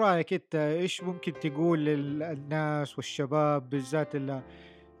ايش رايك انت، ايش ممكن تقول للناس والشباب بالذات اللي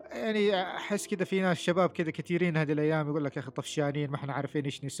يعني احس كده في ناس شباب كده كثيرين هذه الايام يقول لك يا اخي طفشانين ما احنا عارفين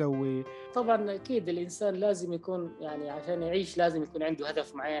ايش نسوي. طبعا أكيد الإنسان لازم يكون يعني عشان يعيش لازم يكون عنده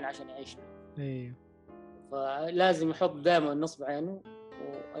هدف معين عشان يعيش له، ايوه فلازم يحط دائما نصب عينه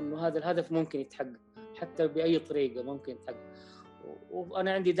وأنه هذا الهدف ممكن يتحقق حتى بأي طريقة ممكن يتحقق.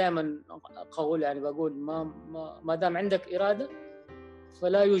 وأنا عندي دائما قول، يعني بقول ما دام عندك إرادة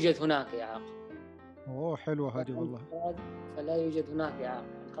فلا يوجد هناك إعاقة. اوه حلوه هذه والله. فلا يوجد هناك إعاقة،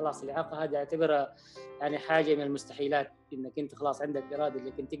 يعني خلاص الإعاقة هذه أعتبرها يعني حاجة من المستحيلات، إنك أنت خلاص عندك إرادة اللي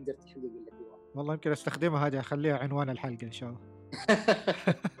أنت تقدر تحقق اللي فيه. والله يمكن استخدمها هذه، اخليها عنوان الحلقه ان شاء الله.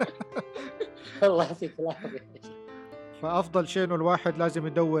 الله يعطيك العافية. فافضل شيء انه الواحد لازم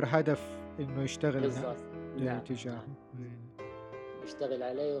يدور هدف انه يشتغل بالضبط. نعم. تجاهه. يشتغل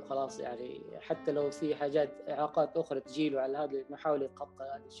عليه وخلاص، يعني حتى لو في حاجات إعاقات أخرى تجيله على هذا نحاول نتخطى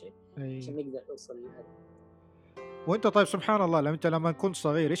هذا الشيء عشان نقدر نوصل لهذا. وانت طيب سبحان الله، لما كنت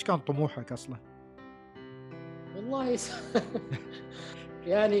صغير ايش كان طموحك اصلا؟ والله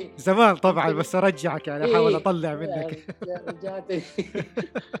يعني زمان طبعا، بس ارجعك يعني احاول إيه اطلع منك.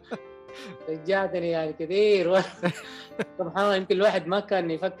 رجعتني يعني كثير. سبحان الله، يمكن الواحد ما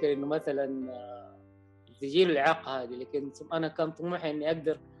كان يفكر إنه مثلا تجيله الإعاقة هذه، لكن أنا كان طموحي إني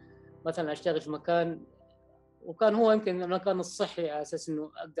أقدر مثلا أشتغل في مكان، وكان هو يمكن المكان الصحي على أساس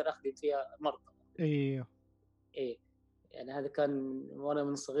إنه أقدر أخدم فيها مرضى. ايوه إيه، يعني هذا كان وأنا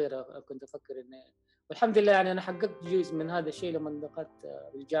من صغير كنت أفكر إنه، والحمد لله يعني أنا حققت جزء من هذا الشيء لما دخلت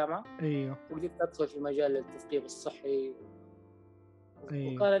الجامعة. ايوه وقدرت أدخل في مجال التثقيف الصحي.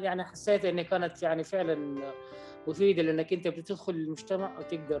 ايوه وكانت يعني حسيت إني كانت يعني فعلا مفيدة، لأنك أنت بتدخل المجتمع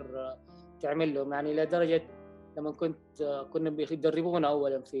وتقدر تعمل لهم، يعني إلى درجة لما كنا بيدربونا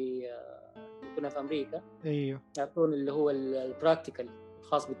أولا كنا في أمريكا، ايوه يعطون اللي هو البراكتيكال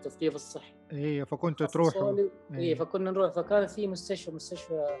الخاص بالتثقيف الصحي. ايوه فكنت تروحوا. إيه، فكنا نروح، فكانت في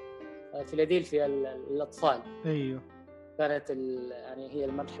مستشفى فيلادلفيا الأطفال. ايوه كانت يعني هي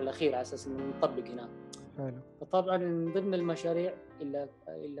المرحلة الأخيرة على أساس إنه نطبق هناك. حلو. فطبعا من ضمن المشاريع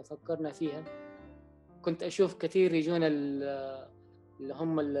اللي فكرنا فيها، كنت أشوف كثير يجون اللي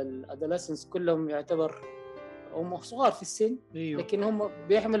هم الادolescents كلهم يعتبر هم صغار في السن، ايوه لكن هم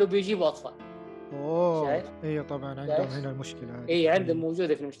بيحملوا بيجيبوا أطفال. اوه ايوه طبعا عندهم هنا المشكله هذه. إيه، عندهم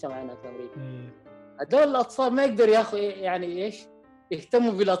موجودة في المجتمع هنا في أمريكا. ايوه هذول الأطفال ما يقدروا يعني إيش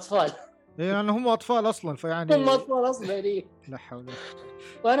يهتموا بالأطفال. ايه لان هم اطفال اصلا فيعني. هم أطفال أصلا. إيه. لا حول.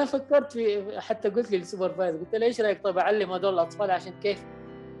 وأنا فكرت حتى قلت للسوبرفايزر، قلت له إيش رأيك طيب أعلم هذول الأطفال عشان كيف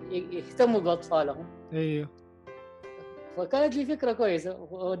يهتموا بأطفالهم. ايوه فكانت لي فكرة كويسة،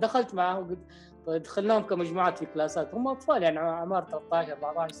 ودخلت معه ودخلناهم كمجموعات في كلاسات، هم أطفال يعني أعمار 13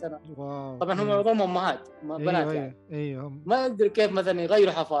 14 سنة. واو. طبعا هم معظمهم أمهات بنات. ايوه يعني ايوه ما يقدروا كيف مثلا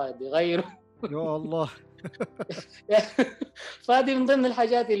يغيروا حفايض يغيروا. يا الله. فهذه من ضمن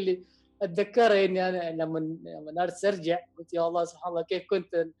الحاجات اللي أتذكرها، إني أنا لما أرجع قلت يا الله سبحان الله كيف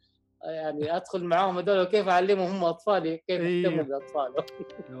كنت يعني أدخل معاهم هذول وكيف أعلمهم هم أطفالي كيف يهتموا ايوه بأطفالهم.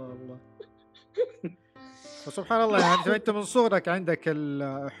 يا الله. وسبحان الله يعني أنت من صغرك عندك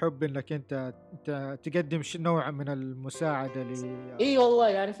الحب إنك أنت تقدم نوع من المساعدة اي والله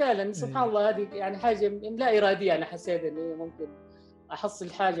يعني فعلا سبحان إيه. الله، هذه يعني حاجه لا اراديه، انا حسيت اني ممكن احصل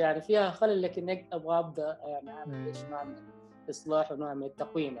حاجه يعني فيها خلل، لكن ابغى ابدا يعني اعمل ايش، نوع من الاصلاح ونوع من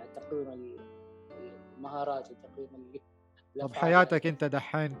التقويم، يعني تقويم المهارات وتقويم طب الافعال يعني. حياتك أنت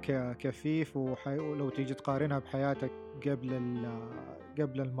دحين كفيف ولو تيجي تقارنها بحياتك قبل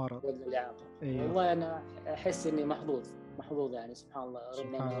المرض. قبل الاعاقه أيوه. والله انا احس اني محظوظ يعني سبحان الله،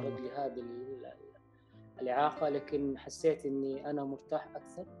 ربنا سبحان رد الله. لي هذه الاعاقه، لكن حسيت اني انا مرتاح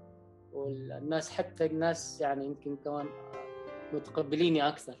اكثر، والناس حتى الناس يعني يمكن كمان متقبليني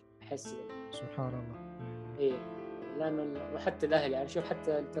اكثر، احس يعني. سبحان الله. ايه لانه وحتى الاهل يعني شوف،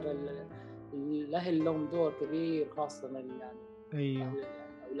 حتى ترى الاهل لهم دور كبير، خاصه يعني أيوه. يعني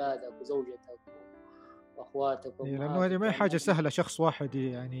اولادك وزوجتك واخواتك إيه، لأنه هذه وامهاتك ما هي يعني حاجة سهلة شخص واحد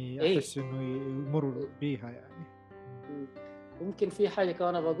يعني ايه. أحس إنه يمر بيها يعني. ممكن في حاجه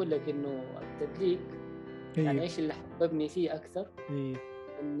كمان بقول لك، انه التدليك يعني أيوه. ايش اللي حببني فيه اكثر، أيوه.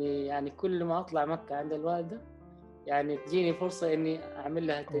 اني يعني كل ما اطلع مكه عند الوالده يعني تجيني فرصه اني اعمل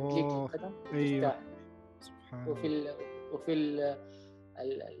لها تدليك أوه. للقدم أيوه. وترتاح. سبحان وفي الله. وفي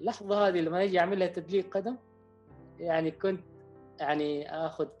اللحظه هذه لما يجي اعمل لها تدليك قدم، يعني كنت يعني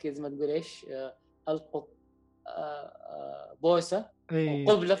اخذ كذا زي ما تقول ايش، القط بوسه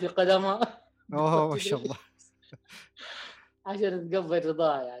أيوه. وقبله في قدمها أوه ما شاء الله. عشان تقبل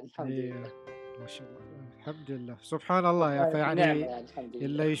رضاها يعني. الحمد أيوه لله ما شاء الله. الحمد لله سبحان الله يا كانت نعمه فيعني يعني الحمد لله.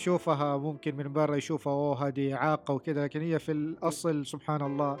 اللي يشوفها ممكن من برا يشوفها أوه هذه إعاقة وكذا، لكن هي في الأصل سبحان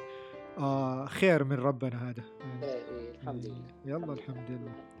الله خير من ربنا هذا يعني. إيه الحمد لله. يلا الحمد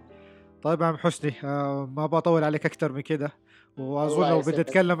لله. طيب يا عم حسني ما بطول عليك أكثر من كده، وأظن الله لو بدي يسلمك.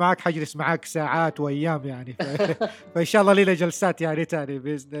 أتكلم معك حجلس معك ساعات وأيام يعني فإن شاء الله لينا جلسات يعني تاني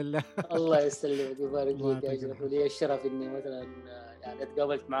بإذن الله. الله يسلمك ويبارك الله فيك يا يعطيك أشرف، العافية. ولي الشرف إني مثلا يعني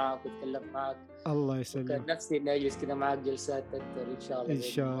اتقابلت معك وتكلمت معك، الله وكان يسلمك. نفسي إني أجلس كذا معك جلسات أكثر إن شاء الله إن بإذن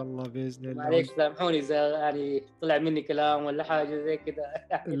شاء الله. الله بإذن الله. معليش سامحوني إذا يعني طلع مني كلام ولا حاجة زي كذا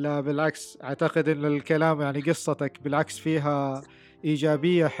يعني. لا بالعكس، أعتقد إن الكلام يعني قصتك بالعكس فيها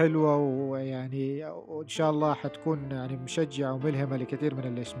إيجابية حلوة، ويعني وإن شاء الله حتكون يعني مشجعة وملهمة لكثير من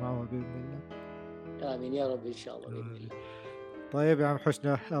اللي يسمعوها بإذن الله. آمين يا رب إن شاء الله بإذن آمين. الله. طيب يا عم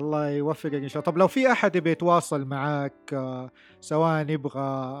حسنى الله يوفقك إن شاء الله. طب لو في أحد بيتواصل معك سواء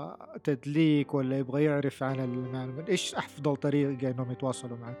يبغى تدليك ولا يبغى يعرف عن المعلومات، إيش أفضل طريقة إنهم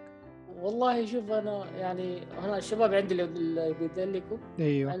يتواصلوا معك؟ والله شوف أنا يعني هنا الشباب عندي اللي بيدلكوا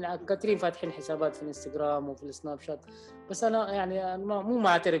أيوه. يعني كثيرين فاتحين حسابات في الانستغرام وفي السناب شات، بس أنا يعني مو ما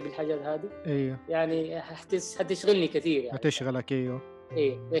أعترف بالحاجات هذه أيوه. يعني حتشغلني كثير يعني. هتشغلك. أيوه.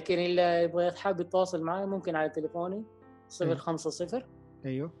 إيه لكن اللي يبغى حاب يتواصل معي ممكن على تليفوني 050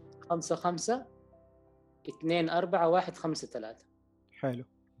 أيوه 55 24153. حلو.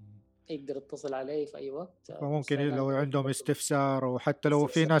 يقدر يتصل علي في أي وقت. فممكن لو عندهم استفسار، وحتى لو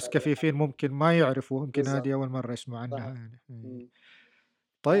في ناس كفيفين ممكن ما يعرفوا، يمكن هذه أول مرة يسمعوا عنها صحيح. يعني.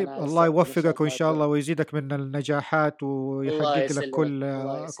 طيب أنا الله أستقبل إن شاء يوفقك وإن الله شاء الدعوة. الله ويزيدك من النجاحات الله ويحقق لك يسلمك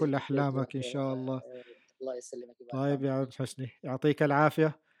الله كل يسلمك أحلامك إن شاء الله. الله يسلمك يبارك طيب يا عمرك. عبد حسني يعطيك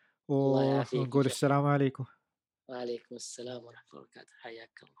العافية الله يعافيك إن ونقول شاء الله. السلام عليكم. وعليكم السلام ورحمة الله وبركاته.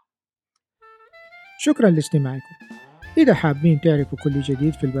 حياك الله. شكرا لاستماعكم. إذا حابين تعرفوا كل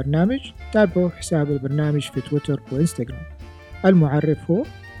جديد في البرنامج تابعوا حساب البرنامج في تويتر وإنستغرام. المعرف هو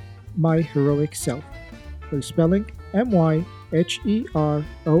My Heroic Self والسبيلينج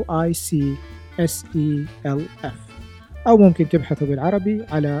MYHEROICSELF، أو ممكن تبحثوا بالعربي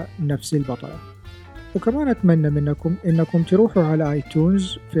على نفس البطلة. وكمان أتمنى منكم إنكم تروحوا على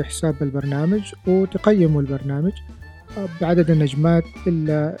آيتونز في حساب البرنامج وتقيموا البرنامج بعدد النجمات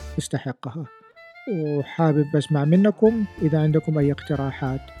اللي يستحقها. وحابب أسمع منكم إذا عندكم أي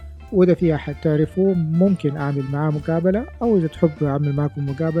اقتراحات، وإذا في أحد تعرفوه ممكن أعمل معاه مقابلة، أو إذا تحبوا أعمل معكم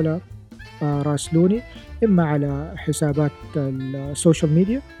مقابلة راسلوني إما على حسابات السوشيال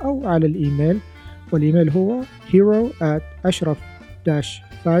ميديا أو على الإيميل، والإيميل هو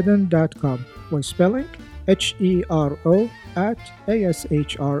hero@ashraf-fadan.com والسبيلينج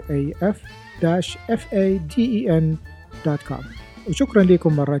hero@ashraf-fadan.com. وشكرا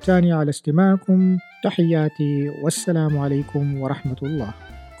لكم مرة تانية على استماعكم. تحياتي والسلام عليكم ورحمة الله.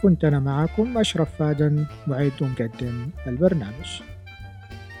 كنت أنا معكم أشرف فادن، معد ومقدم البرنامج.